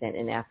 9%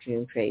 in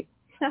afternoon trade.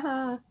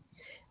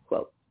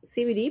 Quote,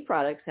 CBD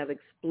products have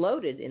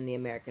exploded in the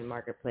American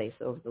marketplace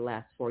over the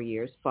last 4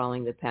 years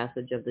following the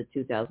passage of the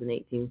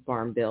 2018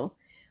 Farm Bill,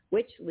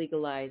 which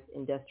legalized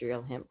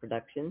industrial hemp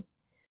production.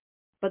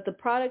 But the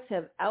products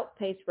have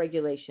outpaced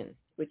regulation,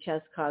 which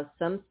has caused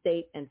some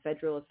state and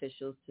federal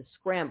officials to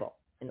scramble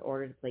in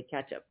order to play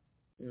catch-up.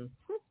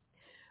 Mm-hmm.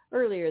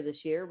 Earlier this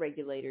year,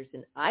 regulators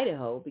in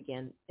Idaho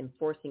began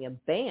enforcing a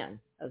ban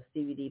of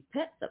CBD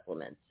pet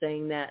supplements,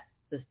 saying that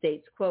the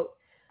state's, quote,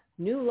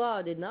 new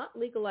law did not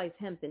legalize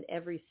hemp in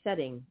every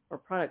setting or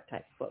product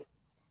type, quote.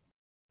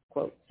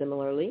 Quote,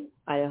 similarly,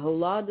 Idaho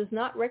law does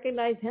not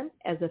recognize hemp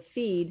as a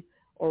feed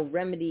or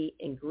remedy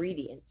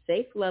ingredient.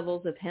 Safe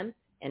levels of hemp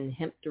and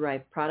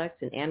hemp-derived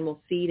products in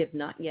animal feed have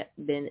not yet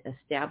been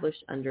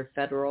established under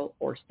federal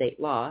or state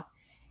law.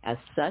 As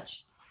such,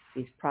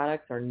 these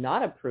products are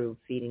not approved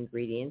feed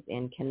ingredients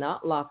and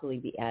cannot lawfully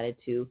be added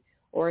to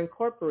or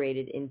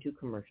incorporated into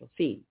commercial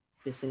feed.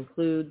 This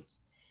includes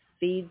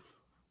feeds,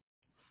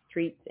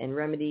 treats, and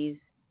remedies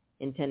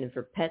intended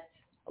for pets,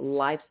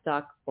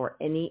 livestock, or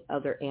any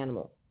other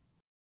animal.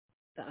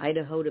 The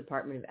Idaho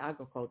Department of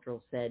Agriculture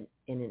said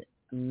in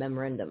a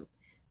memorandum.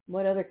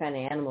 What other kind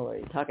of animal are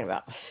you talking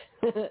about?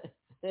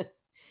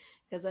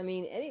 Because, I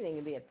mean, anything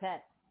can be a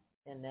pet.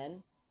 And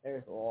then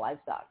there's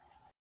livestock.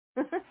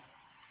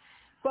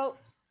 Quote,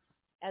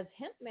 as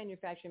hemp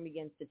manufacturing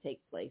begins to take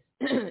place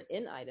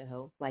in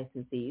Idaho,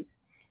 licensees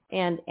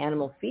and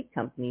animal feed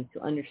companies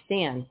to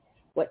understand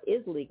what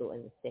is legal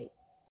in the state.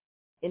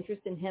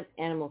 Interest in hemp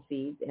animal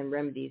feeds and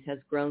remedies has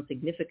grown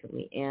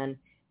significantly, and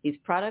these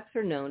products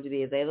are known to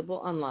be available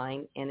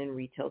online and in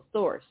retail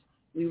stores.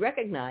 We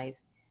recognize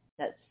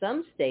that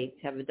some states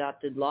have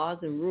adopted laws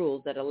and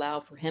rules that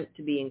allow for hemp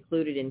to be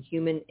included in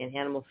human and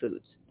animal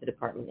foods, the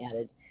department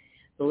added.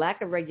 The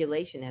lack of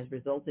regulation has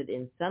resulted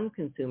in some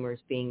consumers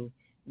being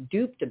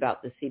duped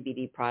about the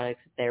CBD products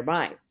that they're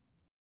buying.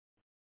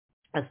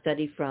 A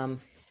study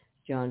from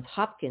Johns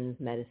Hopkins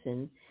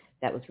Medicine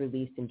that was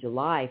released in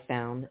July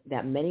found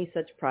that many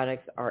such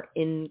products are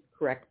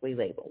incorrectly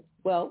labeled.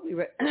 Well, we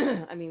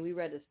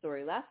read a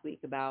story last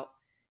week about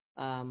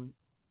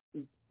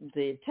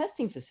the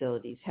testing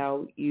facilities,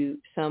 how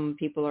some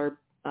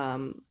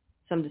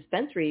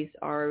dispensaries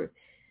are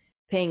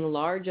paying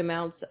large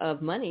amounts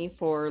of money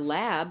for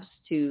labs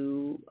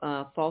to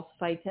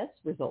falsify test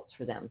results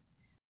for them.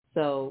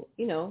 So,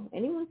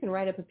 anyone can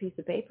write up a piece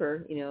of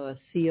paper, a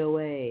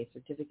COA,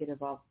 Certificate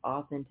of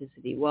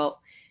Authenticity. Well,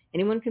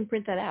 anyone can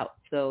print that out.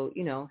 So,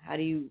 how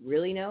do you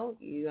really know?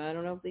 I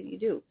don't know that you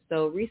do.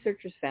 So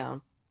researchers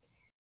found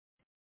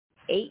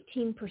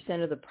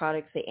 18% of the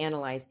products they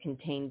analyzed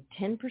contained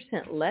 10%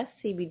 less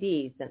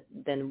CBD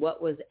than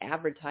what was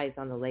advertised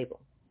on the label,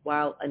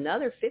 while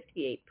another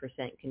 58%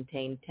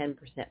 contained 10%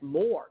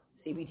 more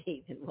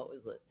CBD than what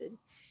was listed.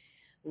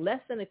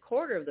 Less than a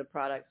quarter of the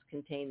products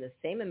contain the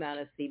same amount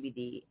of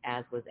CBD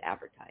as was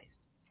advertised.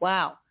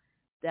 Wow,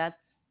 that's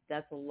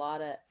a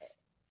lot of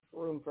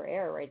room for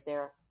error right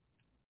there.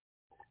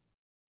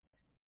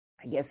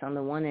 I guess on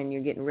the one end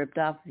you're getting ripped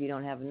off if you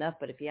don't have enough,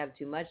 but if you have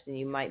too much, then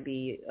you might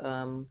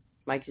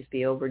just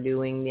be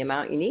overdoing the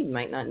amount you need. You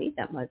might not need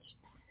that much.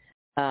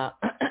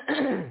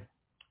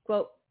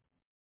 Quote,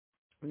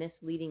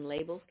 misleading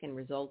labels can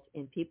result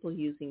in people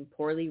using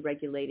poorly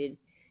regulated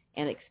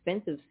and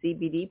expensive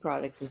CBD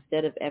products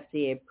instead of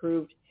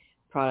FDA-approved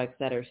products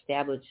that are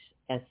established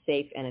as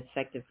safe and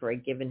effective for a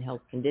given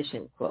health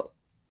condition, quote,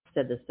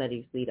 said the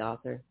study's lead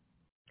author,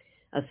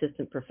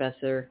 assistant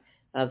professor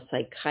of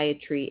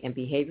psychiatry and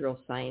behavioral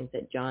science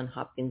at Johns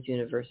Hopkins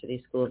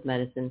University School of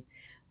Medicine,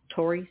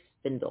 Tori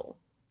Spindle.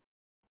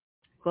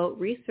 Quote,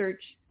 recent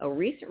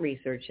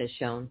research has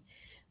shown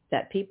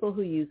that people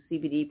who use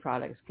CBD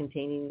products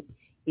containing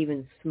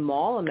even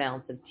small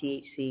amounts of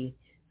THC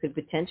could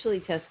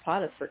potentially test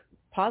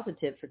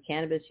positive for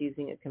cannabis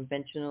using a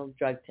conventional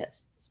drug test,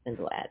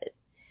 Spindle added.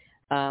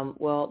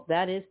 Well,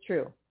 that is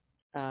true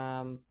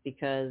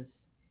because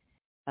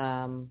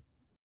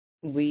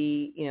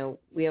we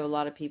have a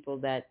lot of people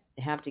that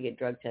have to get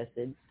drug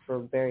tested for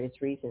various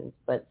reasons,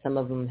 but some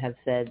of them have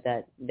said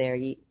that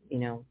the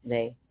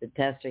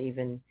tests are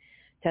even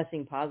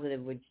testing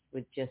positive with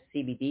just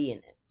CBD in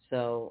it.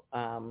 So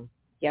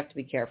you have to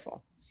be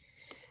careful.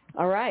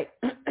 All right.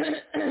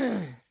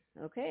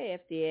 Okay,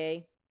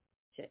 FDA,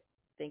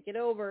 think it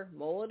over,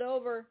 mull it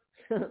over.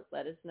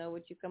 Let us know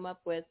what you come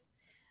up with.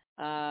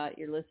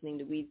 You're listening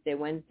to Weedsday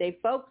Wednesday,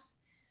 folks.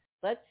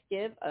 Let's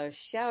give a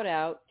shout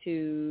out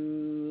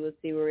to, let's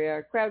see where we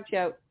are, Crouch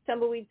Out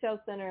Tumbleweed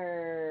Health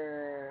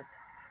Center.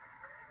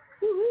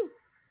 Woo-hoo.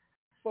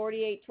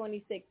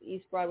 4826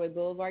 East Broadway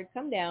Boulevard.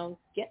 Come down,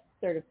 get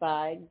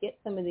certified, get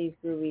some of these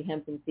groovy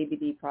hemp and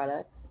CBD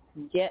products,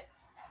 get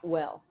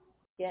well,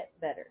 get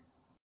better,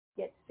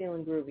 get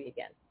feeling groovy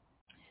again.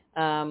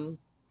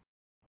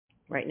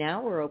 Right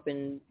now we're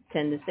open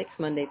 10 to 6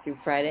 Monday through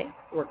Friday,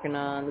 working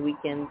on the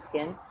weekends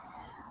again,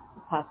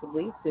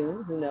 possibly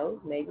soon, who knows,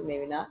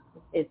 maybe not.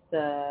 It's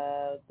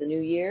the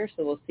new year,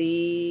 so we'll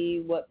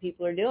see what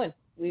people are doing.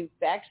 We've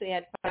actually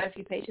had quite a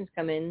few patients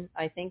come in.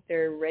 I think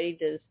they're ready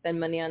to spend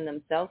money on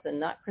themselves and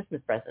not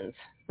Christmas presents.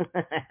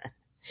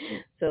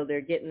 So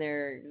they're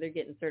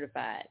getting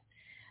certified.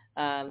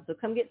 So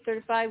come get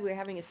certified. We're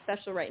having a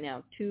special right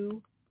now,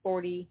 $249.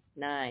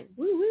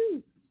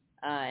 Woo-hoo!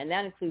 And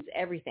that includes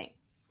everything.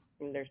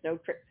 And there's no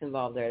tricks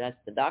involved there. That's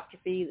the doctor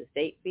fee, the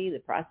state fee, the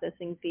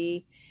processing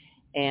fee,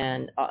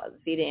 and the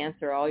fee to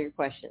answer all your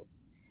questions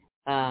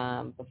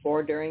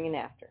before, during, and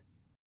after.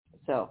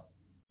 So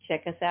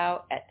check us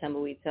out at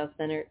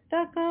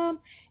tumbleweedshealthcenter.com.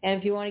 And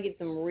if you want to get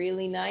some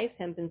really nice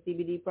hemp and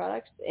CBD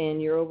products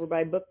and you're over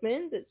by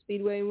Bookman's at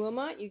Speedway in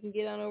Wilmot, you can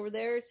get on over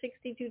there,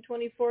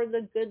 6224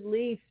 The Good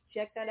Leaf.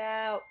 Check that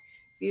out.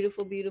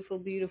 Beautiful, beautiful,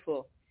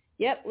 beautiful.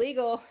 Yep,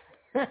 legal.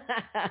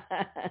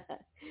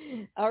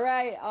 All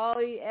right,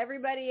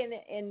 everybody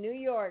in New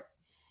York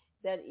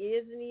that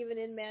isn't even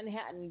in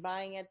Manhattan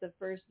buying at the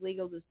first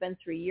legal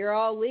dispensary, you're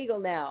all legal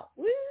now.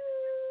 Woo!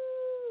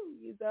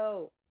 You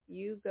go.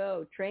 You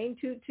go. Train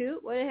toot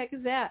toot? What the heck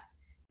is that?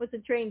 What's a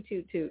train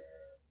toot toot?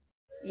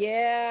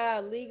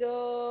 Yeah,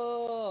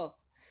 legal.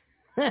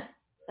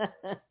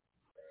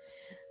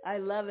 I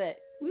love it.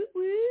 Woo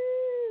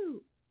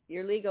woo.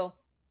 You're legal.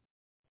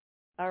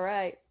 All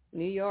right.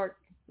 New York,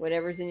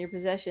 whatever's in your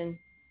possession.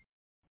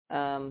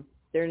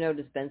 There are no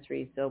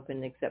dispensaries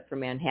open except for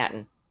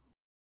Manhattan.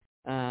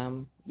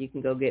 You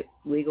can go get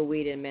legal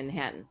weed in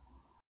Manhattan.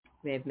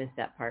 May have missed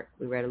that part.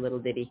 We read a little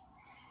ditty.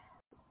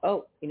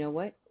 Oh, you know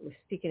what?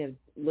 Speaking of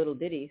little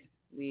ditties,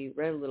 we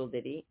read a little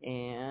ditty,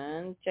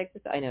 and check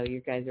this out. I know you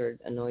guys are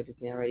annoyed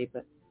with me already,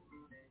 but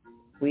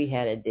we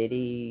had a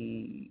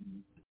ditty.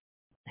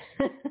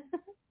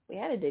 We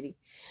had a ditty.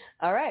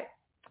 All right.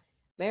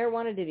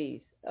 Marijuana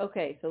ditties.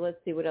 Okay, so let's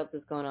see what else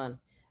is going on.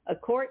 A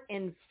court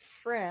in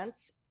France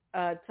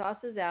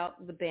tosses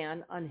out the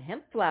ban on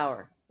hemp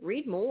flower.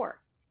 Read more.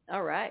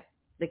 All right.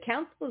 The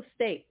Council of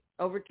State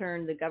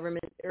overturned the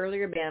government's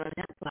earlier ban on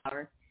hemp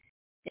flower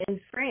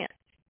in France.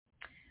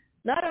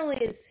 Not only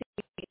is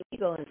CBD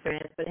legal in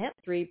France, but hemp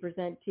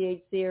 3%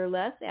 THC or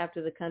less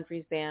after the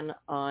country's ban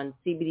on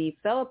CBD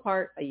fell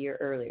apart a year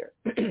earlier.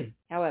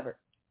 However,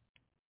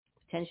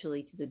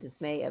 potentially to the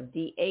dismay of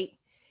D8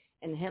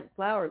 and hemp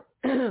flower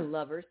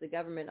lovers, the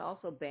government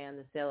also banned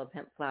the sale of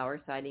hemp flower,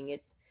 citing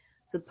its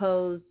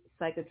supposed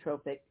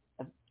psychotropic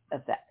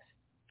effects.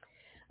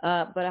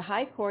 But a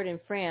high court in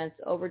France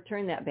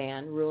overturned that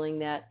ban, ruling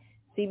that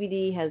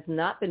CBD has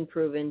not been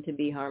proven to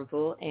be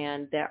harmful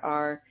and there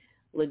are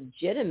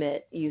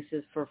legitimate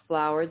uses for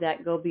flower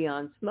that go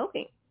beyond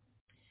smoking.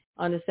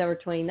 On December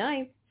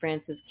 29th,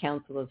 France's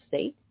Council of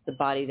State, the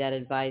body that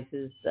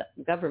advises the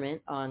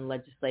government on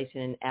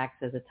legislation and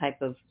acts as a type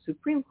of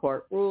Supreme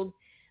Court, ruled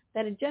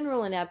that a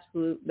general and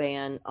absolute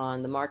ban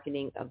on the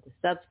marketing of the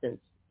substance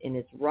in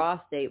its raw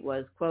state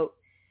was, quote,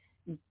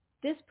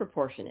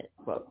 disproportionate,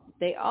 quote.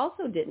 They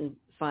also didn't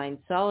find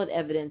solid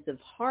evidence of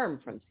harm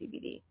from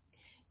CBD.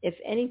 If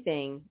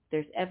anything,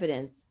 there's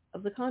evidence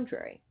of the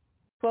contrary.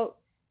 Quote,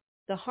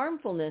 the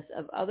harmfulness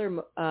of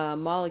other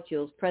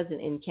molecules present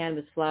in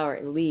cannabis flower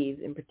and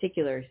leaves, in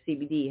particular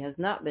CBD, has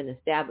not been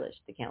established,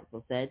 the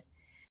council said.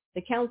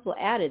 The council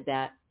added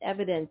that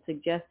evidence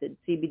suggested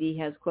CBD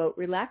has, quote,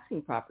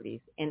 relaxing properties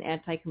and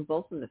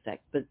anticonvulsant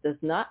effects, but does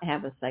not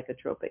have a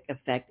psychotropic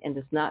effect and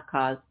does not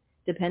cause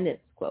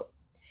dependence, quote.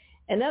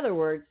 In other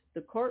words,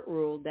 the court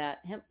ruled that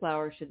hemp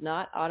flower should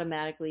not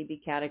automatically be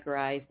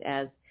categorized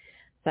as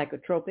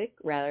psychotropic.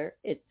 Rather,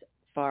 it's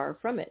far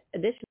from it.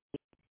 Additionally,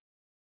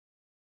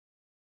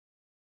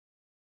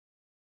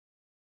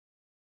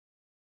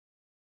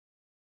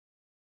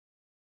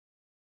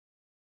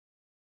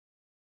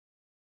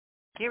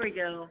 here we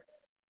go.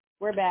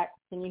 We're back.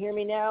 Can you hear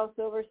me now,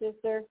 Silver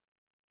Sister?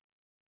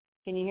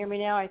 Can you hear me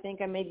now? I think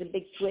I made the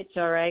big switch,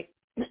 all right.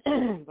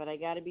 But I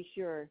got to be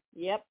sure.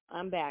 Yep,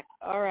 I'm back.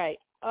 All right.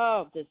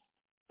 Oh, this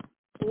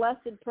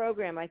blessed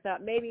program. I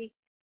thought maybe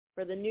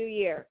for the new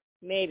year.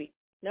 Maybe.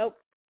 Nope.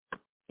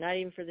 Not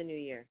even for the new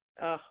year.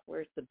 Oh,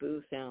 where's the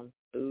boo sound?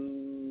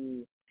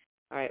 Boo.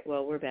 All right,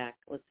 well, we're back.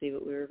 Let's see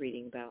what we were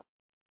reading about.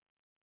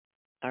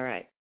 All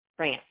right.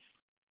 France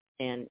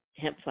and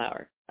hemp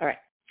flower. All right.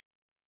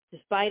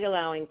 Despite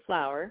allowing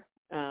flower,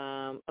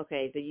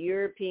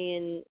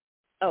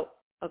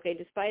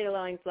 despite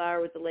allowing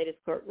flower with the latest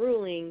court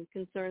ruling,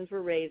 concerns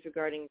were raised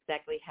regarding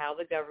exactly how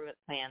the government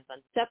plans on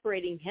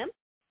separating hemp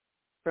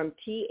from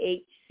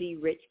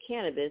THC-rich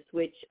cannabis,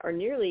 which are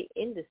nearly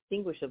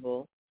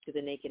indistinguishable to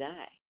the naked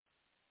eye.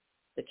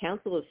 The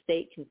Council of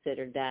State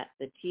considered that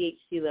the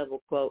THC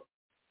level, quote,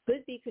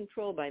 could be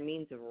controlled by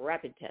means of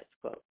rapid tests,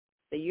 quote.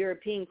 The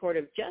European Court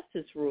of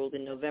Justice ruled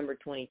in November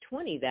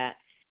 2020 that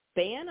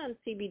ban on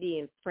CBD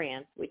in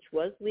France, which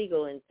was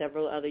legal in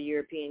several other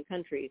European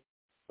countries,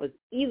 was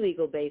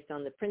illegal based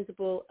on the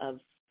principle of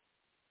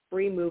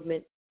free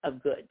movement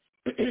of goods.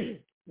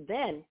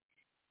 Then,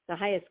 the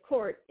highest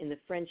court in the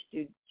French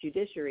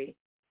judiciary,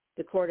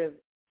 the Court of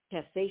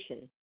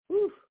Cassation,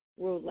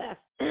 ruled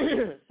last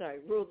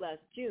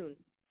June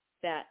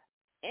that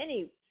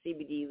any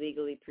CBD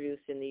legally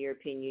produced in the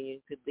European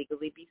Union could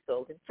legally be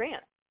sold in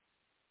France.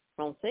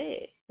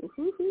 Français.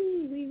 Oui,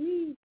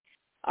 oui.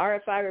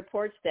 RFI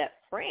reports that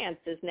France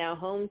is now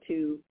home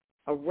to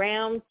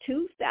around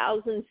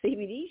 2,000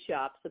 CBD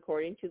shops,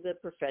 according to the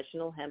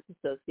Professional Hemp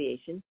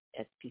Association,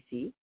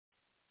 SPC.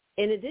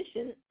 In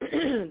addition,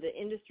 the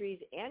industry's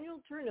annual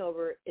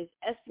turnover is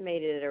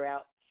estimated at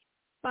around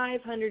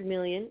 $500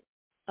 million,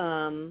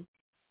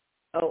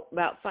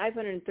 about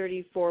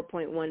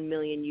 534.1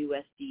 million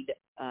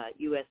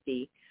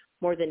USD.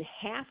 More than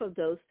half of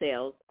those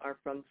sales are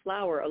from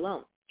flower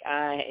alone.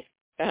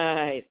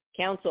 Guys,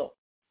 counsel,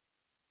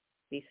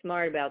 be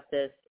smart about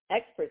this.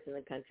 Experts in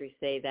the country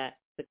say that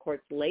the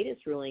court's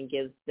latest ruling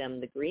gives them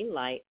the green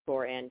light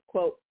for an,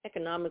 quote,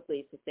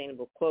 economically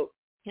sustainable, quote,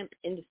 hemp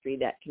industry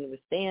that can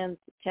withstand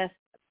the test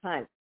of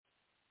time.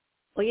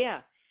 Well,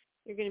 yeah,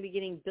 you're going to be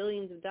getting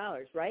billions of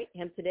dollars, right?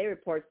 Hemp Today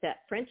reports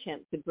that French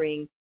hemp could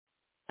bring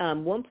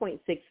 1.6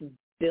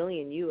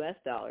 billion U.S.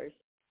 dollars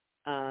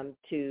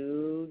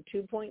to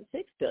 2.6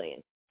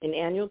 billion in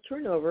annual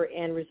turnover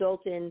and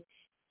result in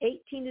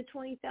 18 to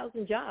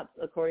 20,000 jobs,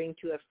 according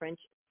to a French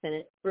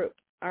Senate group.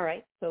 All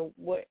right, so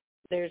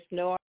there's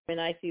no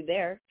argument I see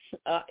there,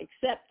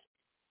 except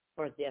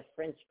for the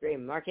French gray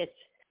market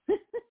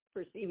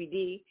for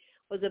CBD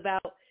was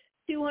about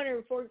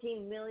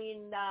 $214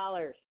 million.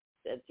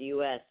 That's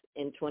U.S.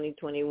 in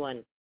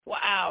 2021.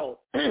 Wow,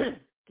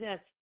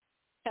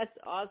 that's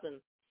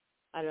awesome.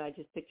 I don't know. I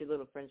just pictured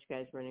little French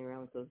guys running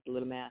around with those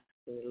little masks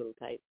and their little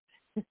tights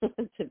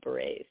and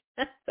berets.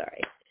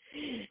 Sorry.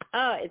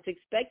 It's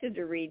expected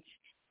to reach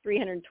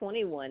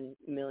 321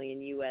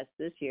 million U.S.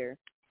 this year.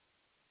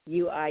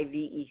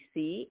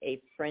 UIVEC,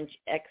 a French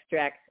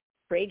extract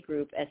trade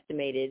group,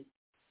 estimated,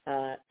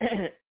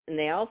 and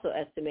they also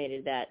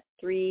estimated that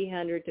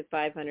 300 to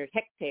 500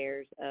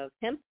 hectares of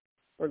hemp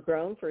were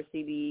grown for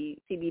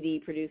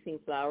CBD producing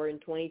flower in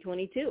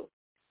 2022.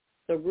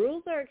 The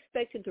rules are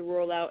expected to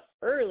roll out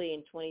early in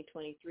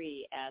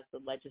 2023 as the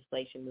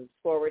legislation moves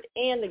forward,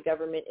 and the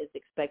government is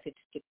expected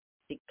to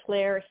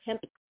declare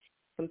hemp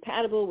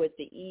compatible with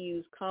the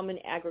EU's Common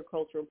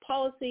Agricultural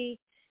Policy,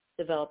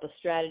 develop a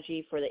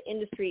strategy for the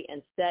industry,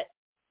 and set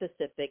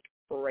specific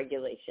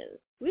regulations.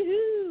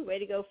 Woohoo! Way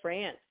to go,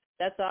 France.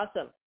 That's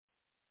awesome.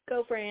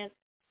 Go, France.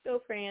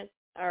 Go, France.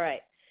 All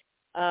right.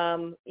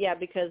 Yeah,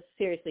 because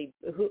seriously,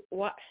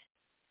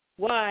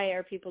 why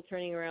are people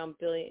turning down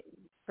billions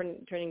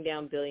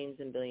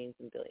and billions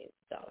and billions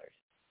of dollars?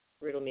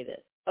 Riddle me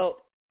this. Oh,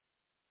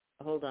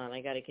 hold on.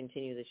 I got to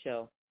continue the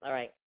show. All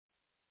right.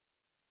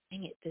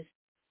 Dang it, this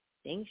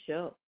dang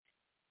show.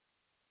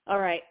 All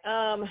right.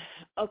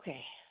 Okay.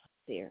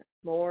 Let's see here.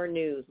 More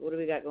news. What do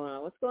we got going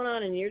on? What's going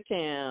on in your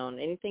town?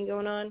 Anything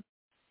going on?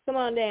 Come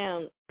on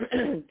down.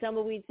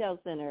 Tumbleweed Health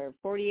Center,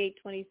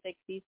 4826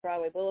 East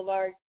Broadway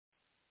Boulevard.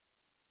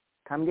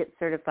 Come get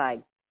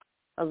certified.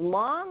 As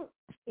long,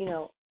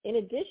 in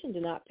addition to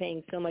not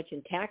paying so much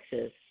in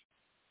taxes,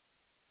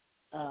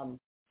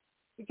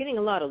 you're getting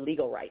a lot of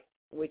legal rights,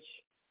 which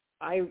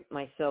I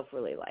myself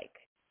really like.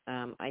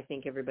 I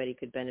think everybody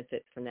could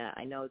benefit from that.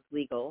 I know it's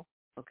legal,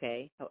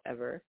 okay?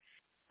 However,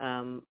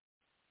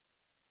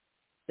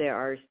 there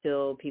are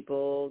still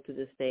people to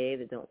this day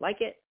that don't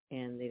like it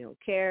and they don't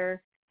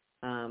care.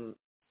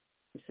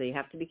 So you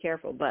have to be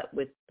careful. But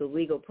with the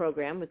legal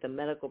program, with the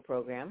medical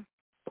program,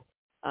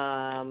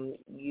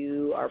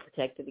 you are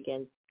protected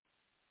against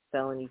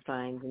felony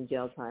fines and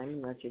jail time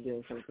unless you're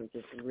doing something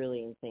just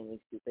really insanely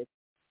stupid.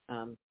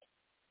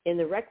 In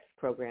the REX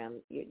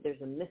program,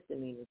 there's a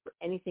misdemeanor for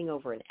anything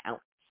over an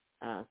ounce.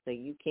 So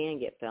you can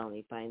get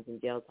felony fines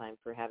and jail time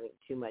for having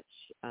too much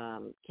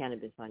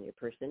cannabis on your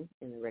person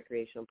in the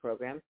recreational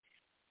program.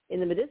 In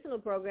the medicinal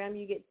program,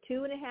 you get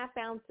 2.5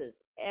 ounces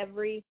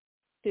every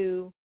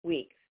 2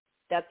 weeks.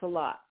 That's a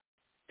lot.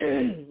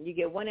 You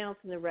get 1 ounce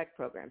in the rec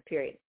program,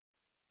 period.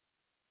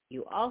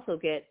 You also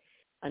get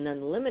an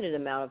unlimited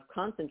amount of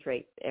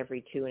concentrates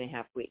every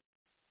 2.5 weeks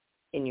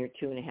in your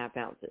 2.5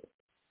 ounces.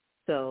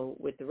 So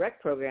with the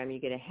rec program, you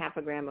get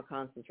 0.5 gram of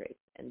concentrates,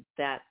 and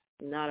that's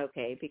not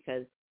okay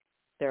because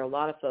there are a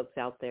lot of folks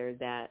out there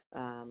that,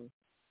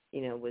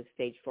 with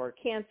stage 4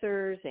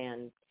 cancers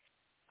and,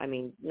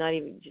 not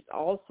even just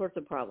all sorts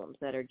of problems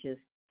that are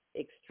just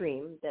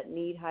extreme that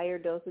need higher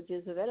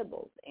dosages of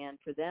edibles. And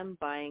for them,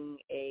 buying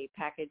a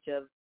package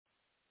of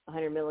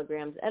 100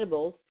 milligrams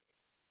edibles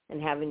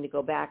and having to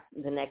go back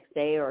the next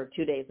day or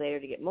 2 days later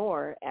to get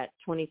more at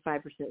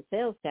 25%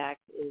 sales tax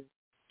is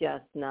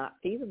just not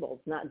feasible.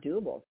 It's not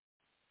doable.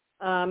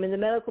 In the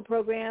medical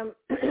program,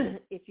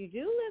 if you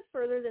do live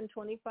further than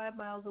 25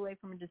 miles away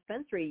from a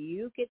dispensary,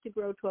 you get to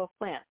grow 12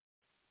 plants.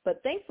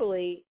 But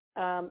thankfully,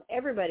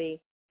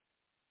 everybody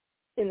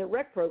in the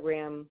rec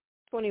program,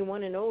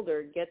 21 and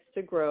older, gets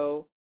to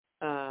grow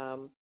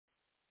 6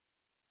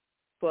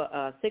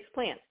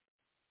 plants,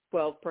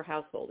 12 per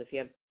household. If you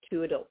have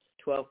 2 adults,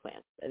 12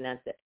 plants, and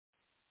that's it.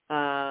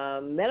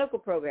 Medical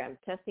program,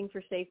 testing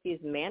for safety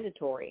is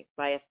mandatory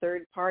by a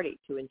third party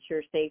to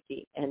ensure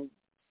safety. And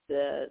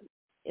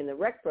in the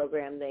rec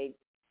program, they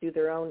do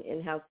their own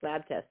in-house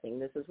lab testing.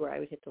 This is where I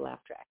would hit the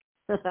laugh track.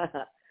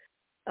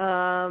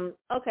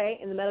 Okay,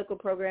 in the medical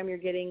program, you're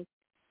getting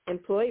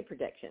employee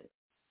protection.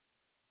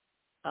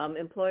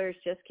 Employers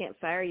just can't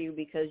fire you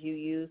because you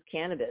use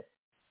cannabis.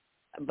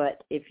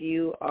 But if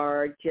you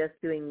are just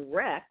doing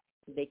rec,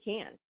 they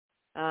can.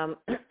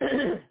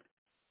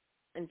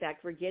 In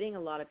fact, we're getting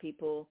a lot of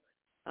people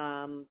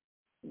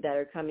that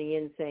are coming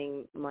in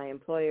saying, my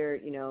employer,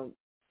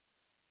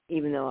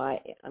 even though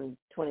I'm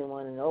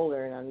 21 and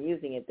older and I'm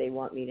using it, they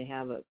want me to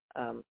have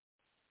a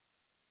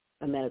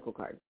medical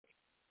card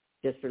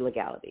just for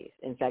legalities.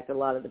 In fact, a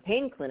lot of the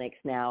pain clinics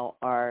now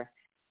are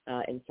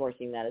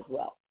enforcing that as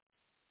well.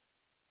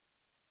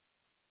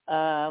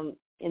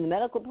 In the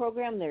medical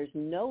program, there's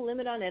no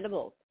limit on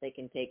edibles. They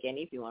can take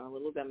any, if you want a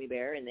little gummy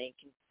bear, and they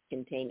can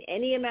contain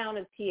any amount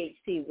of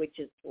THC, which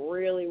is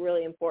really,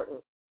 really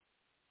important.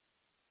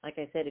 Like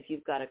I said, if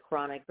you've got a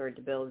chronic or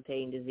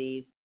debilitating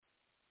disease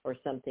or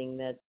something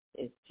that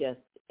is just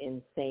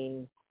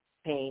insane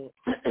pain,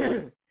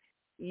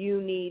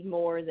 you need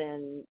more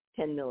than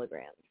 10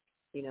 milligrams,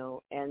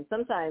 and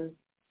sometimes,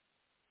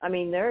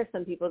 there are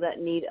some people that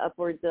need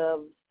upwards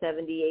of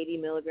 70, 80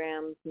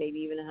 milligrams, maybe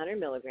even 100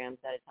 milligrams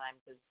at a time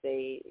because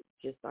they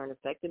just aren't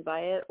affected by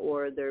it,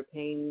 or their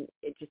pain,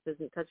 it just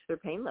doesn't touch their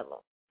pain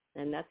level.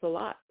 And that's a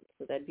lot.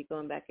 So that'd be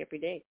going back every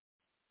day.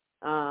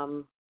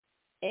 And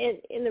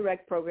in the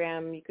rec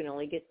program, you can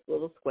only get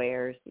little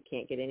squares. You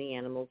can't get any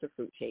animals or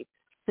fruit shapes.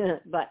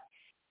 But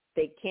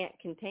they can't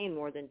contain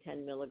more than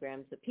 10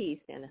 milligrams apiece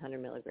and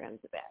 100 milligrams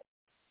a bag.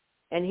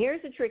 And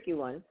here's a tricky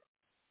one.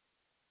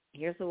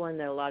 Here's the one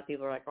that a lot of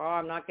people are like,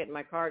 I'm not getting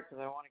my card because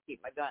I don't want to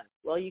keep my guns.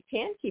 Well, you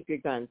can keep your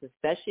guns,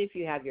 especially if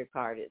you have your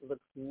card. It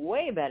looks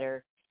way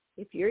better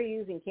if you're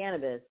using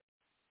cannabis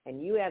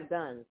and you have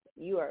guns.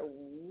 You are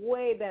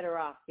way better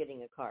off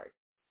getting a card.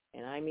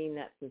 And I mean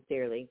that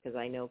sincerely because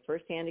I know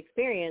firsthand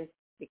experience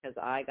because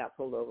I got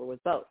pulled over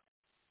with both.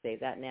 Say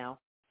that now.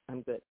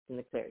 I'm good. It's in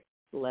the clear. It's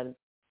a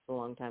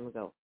long time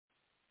ago.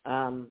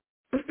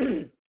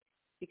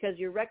 Because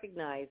you're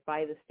recognized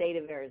by the state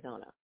of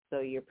Arizona. So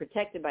you're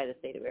protected by the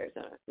state of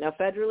Arizona. Now,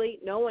 federally,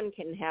 no one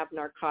can have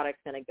narcotics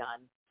and a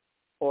gun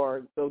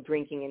or go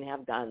drinking and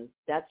have guns.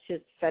 That's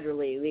just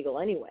federally illegal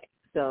anyway.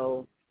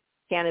 So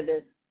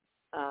cannabis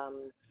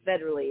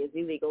federally is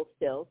illegal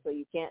still, so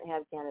you can't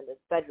have cannabis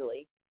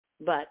federally.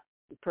 But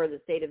per the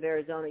state of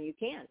Arizona, you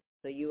can.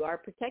 So you are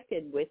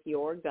protected with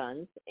your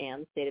guns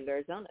and the state of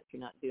Arizona if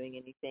you're not doing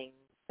anything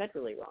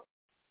federally wrong.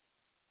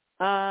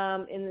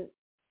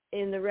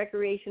 In the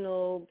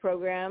recreational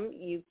program,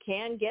 you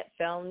can get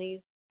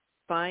felonies,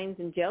 fines,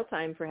 and jail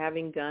time for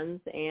having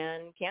guns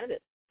and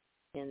cannabis.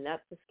 And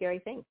that's a scary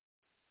thing,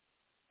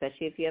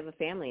 especially if you have a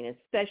family and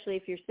especially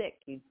if you're sick.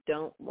 You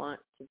don't want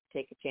to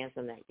take a chance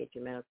on that. Get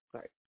your medical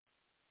card.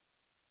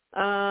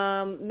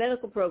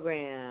 Medical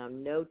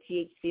program, no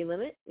THC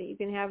limit that you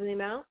can have in the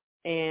amount.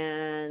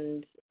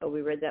 And,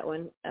 we read that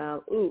one.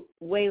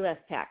 Way less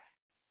tax.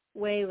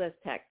 Way less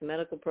tax. The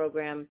medical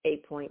program,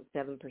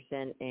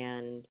 8.7%,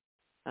 and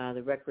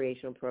the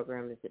recreational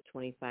program is at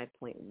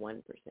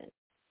 25.1%.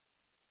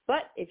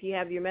 But if you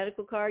have your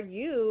medical card,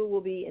 you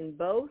will be in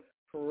both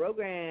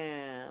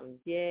programs.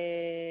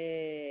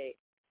 Yay!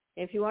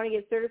 And if you want to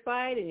get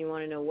certified and you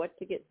want to know what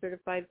to get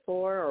certified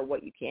for or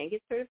what you can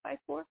get certified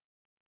for,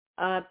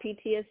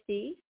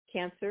 PTSD,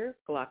 cancer,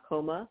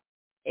 glaucoma,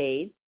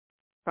 AIDS,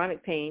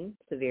 chronic pain,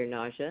 severe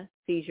nausea,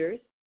 seizures,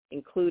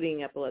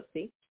 including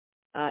epilepsy,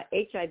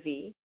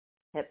 HIV,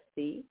 Hep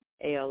C,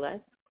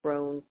 ALS,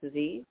 Crohn's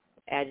disease,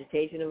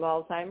 agitation of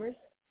Alzheimer's,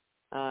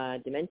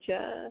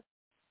 dementia,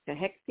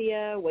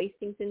 cachexia,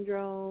 wasting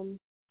syndrome,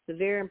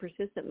 severe and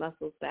persistent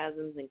muscle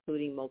spasms,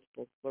 including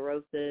multiple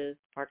sclerosis,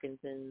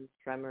 Parkinson's,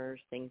 tremors,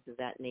 things of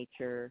that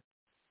nature.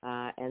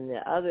 And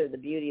the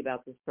beauty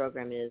about this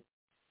program is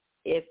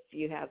if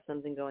you have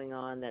something going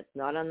on that's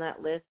not on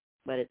that list,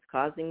 but it's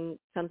causing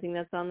something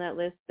that's on that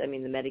list, the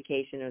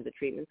medication or the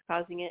treatment's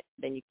causing it,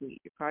 then you can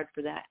get your card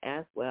for that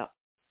as well.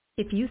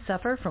 If you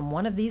suffer from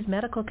one of these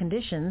medical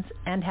conditions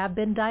and have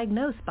been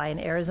diagnosed by an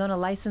Arizona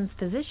licensed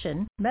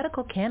physician,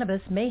 medical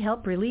cannabis may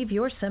help relieve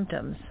your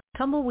symptoms.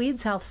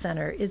 Tumbleweeds Health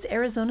Center is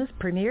Arizona's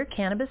premier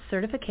cannabis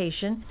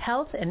certification,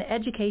 health, and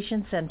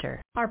education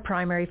center. Our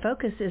primary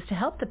focus is to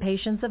help the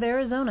patients of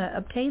Arizona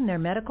obtain their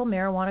medical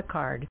marijuana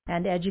card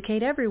and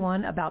educate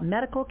everyone about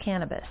medical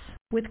cannabis.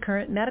 With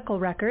current medical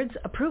records,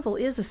 approval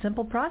is a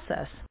simple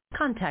process.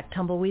 Contact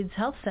Tumbleweeds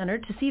Health Center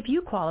to see if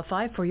you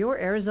qualify for your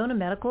Arizona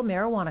medical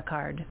marijuana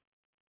card.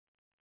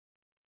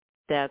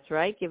 That's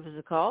right. Give us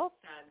a call,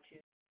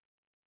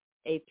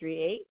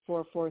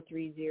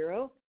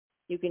 838-4430.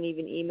 You can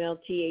even email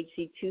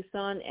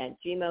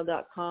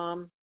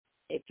thctucson@gmail.com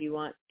if you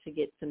want to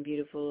get some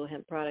beautiful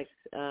hemp products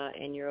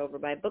and you're over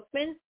by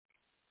Bookman.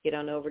 Get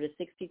on over to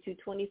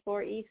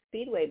 6224 East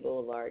Speedway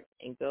Boulevard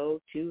and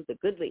go to the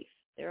Good Leaf.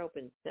 They're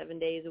open 7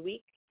 days a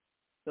week.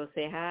 Go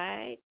say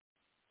hi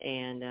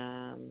and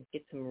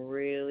get some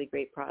really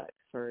great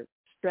products for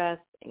stress,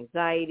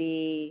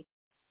 anxiety,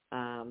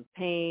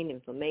 pain,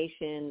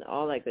 inflammation,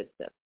 all that good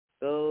stuff.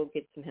 Go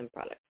get some hemp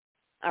products.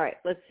 All right,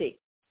 let's see.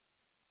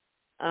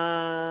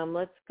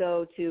 Let's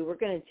go to, we're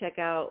going to check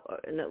out,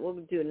 we'll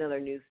do another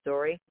news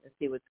story and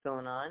see what's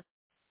going on.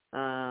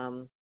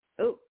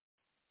 Let's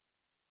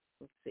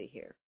see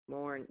here.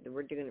 We're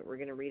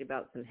going to read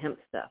about some hemp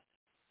stuff.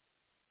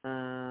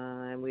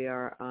 And we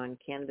are on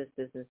Cannabis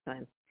Business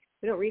Time.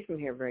 We don't read from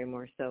here very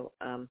more, so,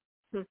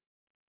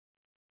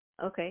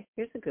 okay,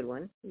 here's a good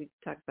one. We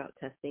talked about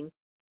testing.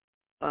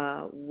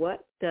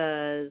 What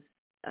does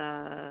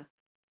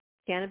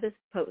cannabis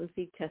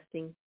potency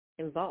testing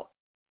involve?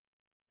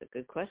 It's a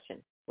good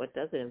question. What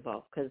does it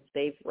involve? Because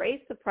they've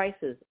raised the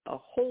prices a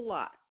whole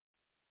lot.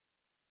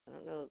 I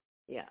don't know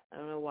Yeah, I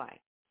don't know why.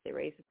 They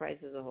raised the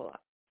prices a whole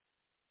lot.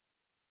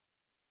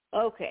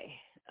 Okay.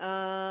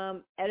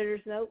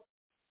 Editor's note.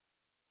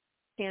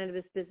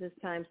 Cannabis Business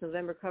Times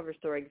November cover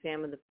story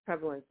examined the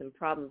prevalence and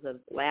problems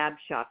of lab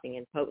shopping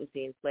and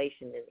potency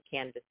inflation in the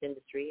cannabis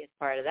industry. As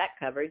part of that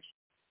coverage,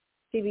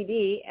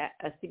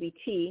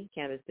 CBT,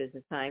 Cannabis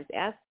Business Times,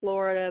 asked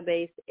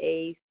Florida-based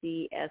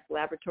ACS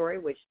Laboratory,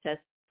 which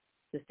tests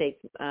the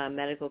state's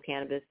medical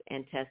cannabis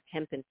and tests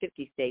hemp in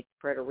 50 states,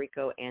 Puerto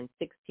Rico, and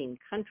 16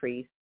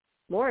 countries,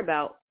 more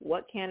about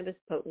what cannabis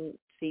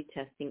potency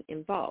testing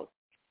involves.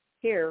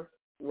 Here,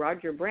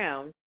 Roger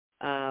Brown,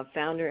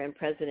 founder and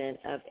president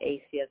of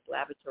ACS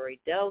Laboratory,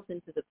 delves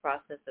into the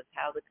process of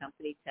how the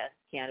company tests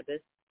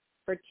cannabis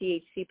for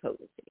THC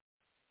potency.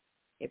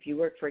 If you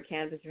work for a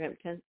cannabis or hemp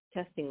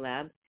testing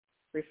lab,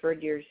 refer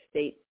to your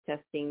state's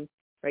testing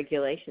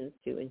regulations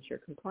to ensure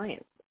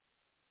compliance.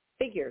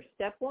 Figure,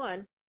 step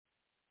 1,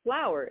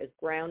 flour is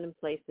ground and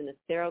placed in a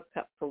sterile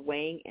cup for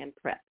weighing and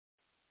prep,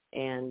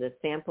 and the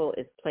sample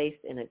is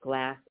placed in a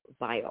glass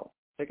vial.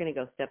 They're going to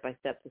go step by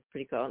step. This is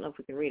pretty cool. I don't know if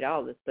we can read all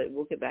of this, but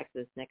we'll get back to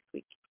this next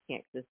week. We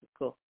can't, because this is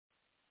cool.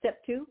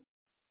 Step 2,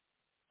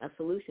 a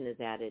solution is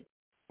added,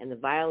 and the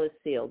vial is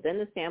sealed. Then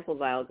the sample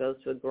vial goes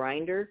to a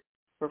grinder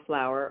for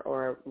flour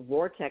or a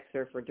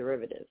vortexer for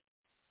derivatives.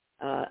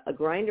 A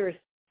grinder is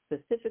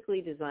specifically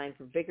designed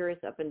for vigorous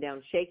up and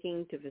down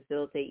shaking to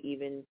facilitate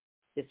even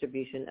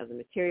distribution of the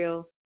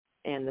material.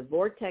 And the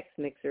vortex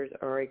mixers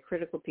are a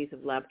critical piece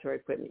of laboratory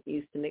equipment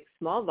used to mix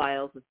small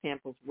vials with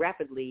samples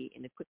rapidly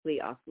in a quickly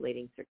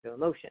oscillating circular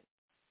motion.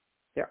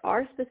 There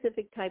are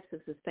specific types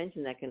of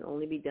suspension that can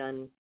only be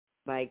done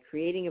by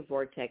creating a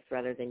vortex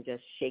rather than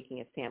just shaking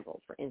a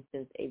sample. For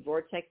instance, a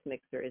vortex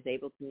mixer is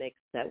able to mix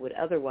that would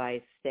otherwise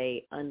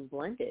stay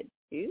unblended.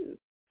 Ew.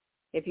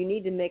 If you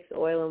need to mix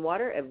oil and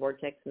water, a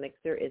vortex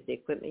mixer is the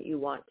equipment you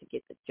want to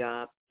get the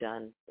job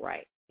done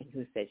right. And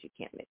who says you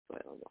can't mix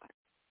oil and water?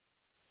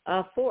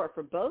 4,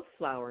 for both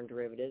flour and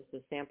derivatives,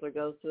 the sampler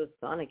goes to a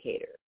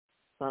sonicator.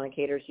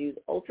 Sonicators use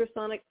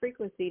ultrasonic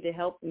frequency to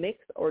help mix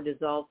or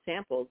dissolve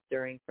samples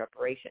during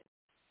preparation.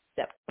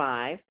 Step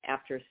 5,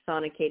 after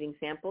sonicating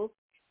samples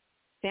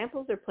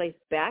are placed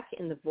back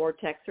in the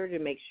vortexer to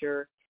make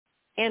sure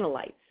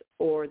analytes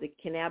or the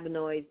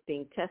cannabinoids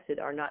being tested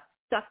are not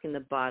stuck in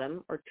the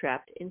bottom or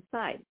trapped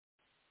inside.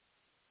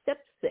 Step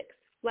 6,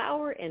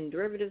 flour and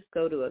derivatives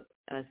go to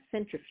a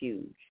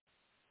centrifuge,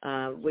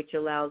 which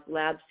allows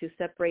labs to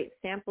separate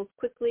samples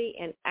quickly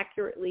and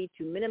accurately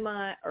to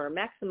minimize or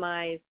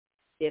maximize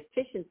the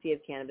efficiency of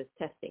cannabis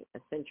testing. A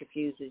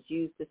centrifuge is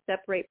used to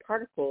separate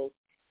particles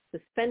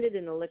suspended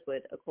in the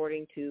liquid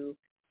according to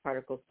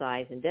particle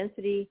size and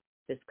density,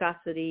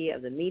 viscosity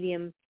of the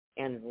medium,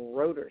 and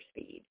rotor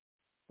speed.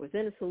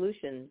 Within a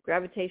solution,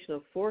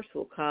 gravitational force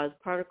will cause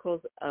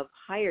particles of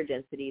higher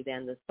density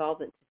than the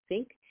solvent to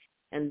sink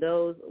and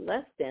those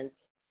less dense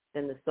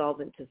than the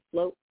solvent to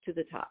float to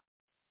the top.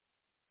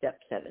 Step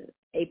 7.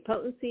 A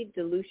potency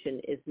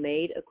dilution is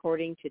made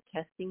according to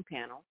testing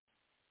panel,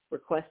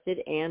 requested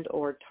and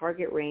or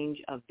target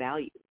range of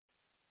value.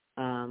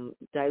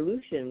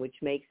 Dilution, which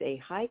makes a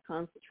high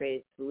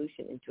concentrated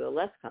solution into a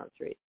less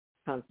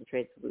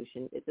concentrated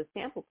solution, is a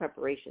sample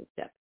preparation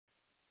step.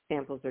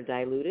 Samples are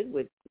diluted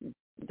with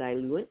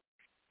diluent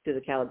to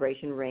the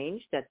calibration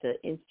range that the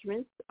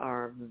instruments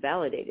are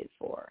validated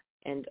for.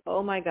 And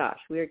oh my gosh,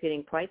 we are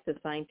getting quite the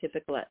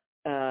scientific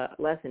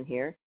lesson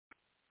here.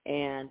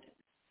 And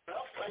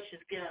well, let's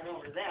just get on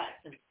over that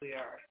since we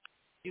are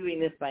doing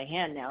this by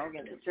hand now. We're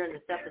going to turn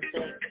this up and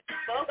say,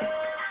 folks,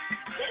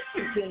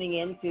 thanks for tuning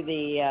in to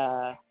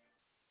the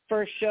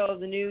first show of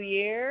the new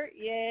year.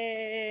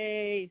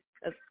 Yay!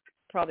 That's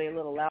probably a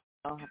little loud.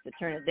 I'll have to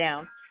turn it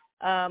down.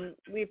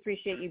 We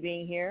appreciate you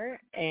being here,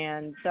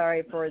 and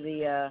sorry for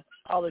the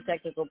all the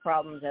technical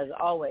problems as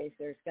always.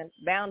 There's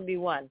bound to be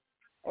 1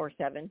 or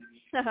 7.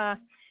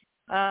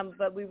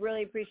 But we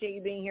really appreciate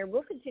you being here.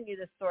 We'll continue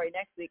this story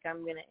next week.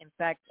 I'm going to, in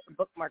fact,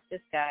 bookmark this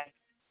guy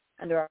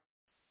under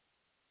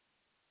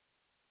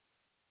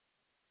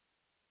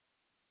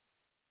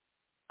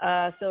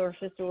our Silver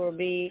Sister will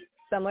be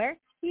somewhere.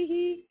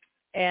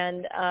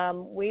 And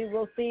we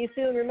will see you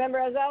soon. Remember,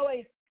 as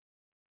always,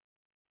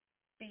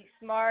 be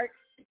smart,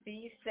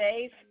 be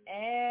safe,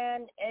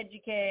 and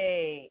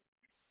educate.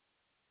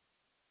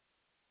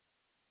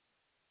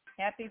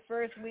 Happy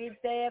first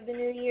Weedsday of the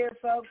new year,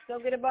 folks. Go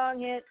get a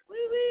bong hit.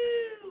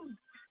 Woo-woo!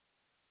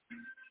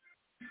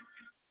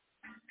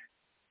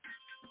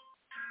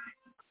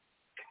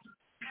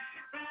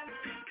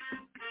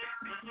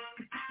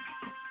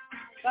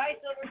 Bye,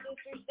 Silver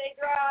Sisters. Stay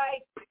dry.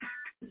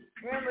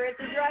 Remember, it's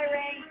a dry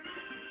rain.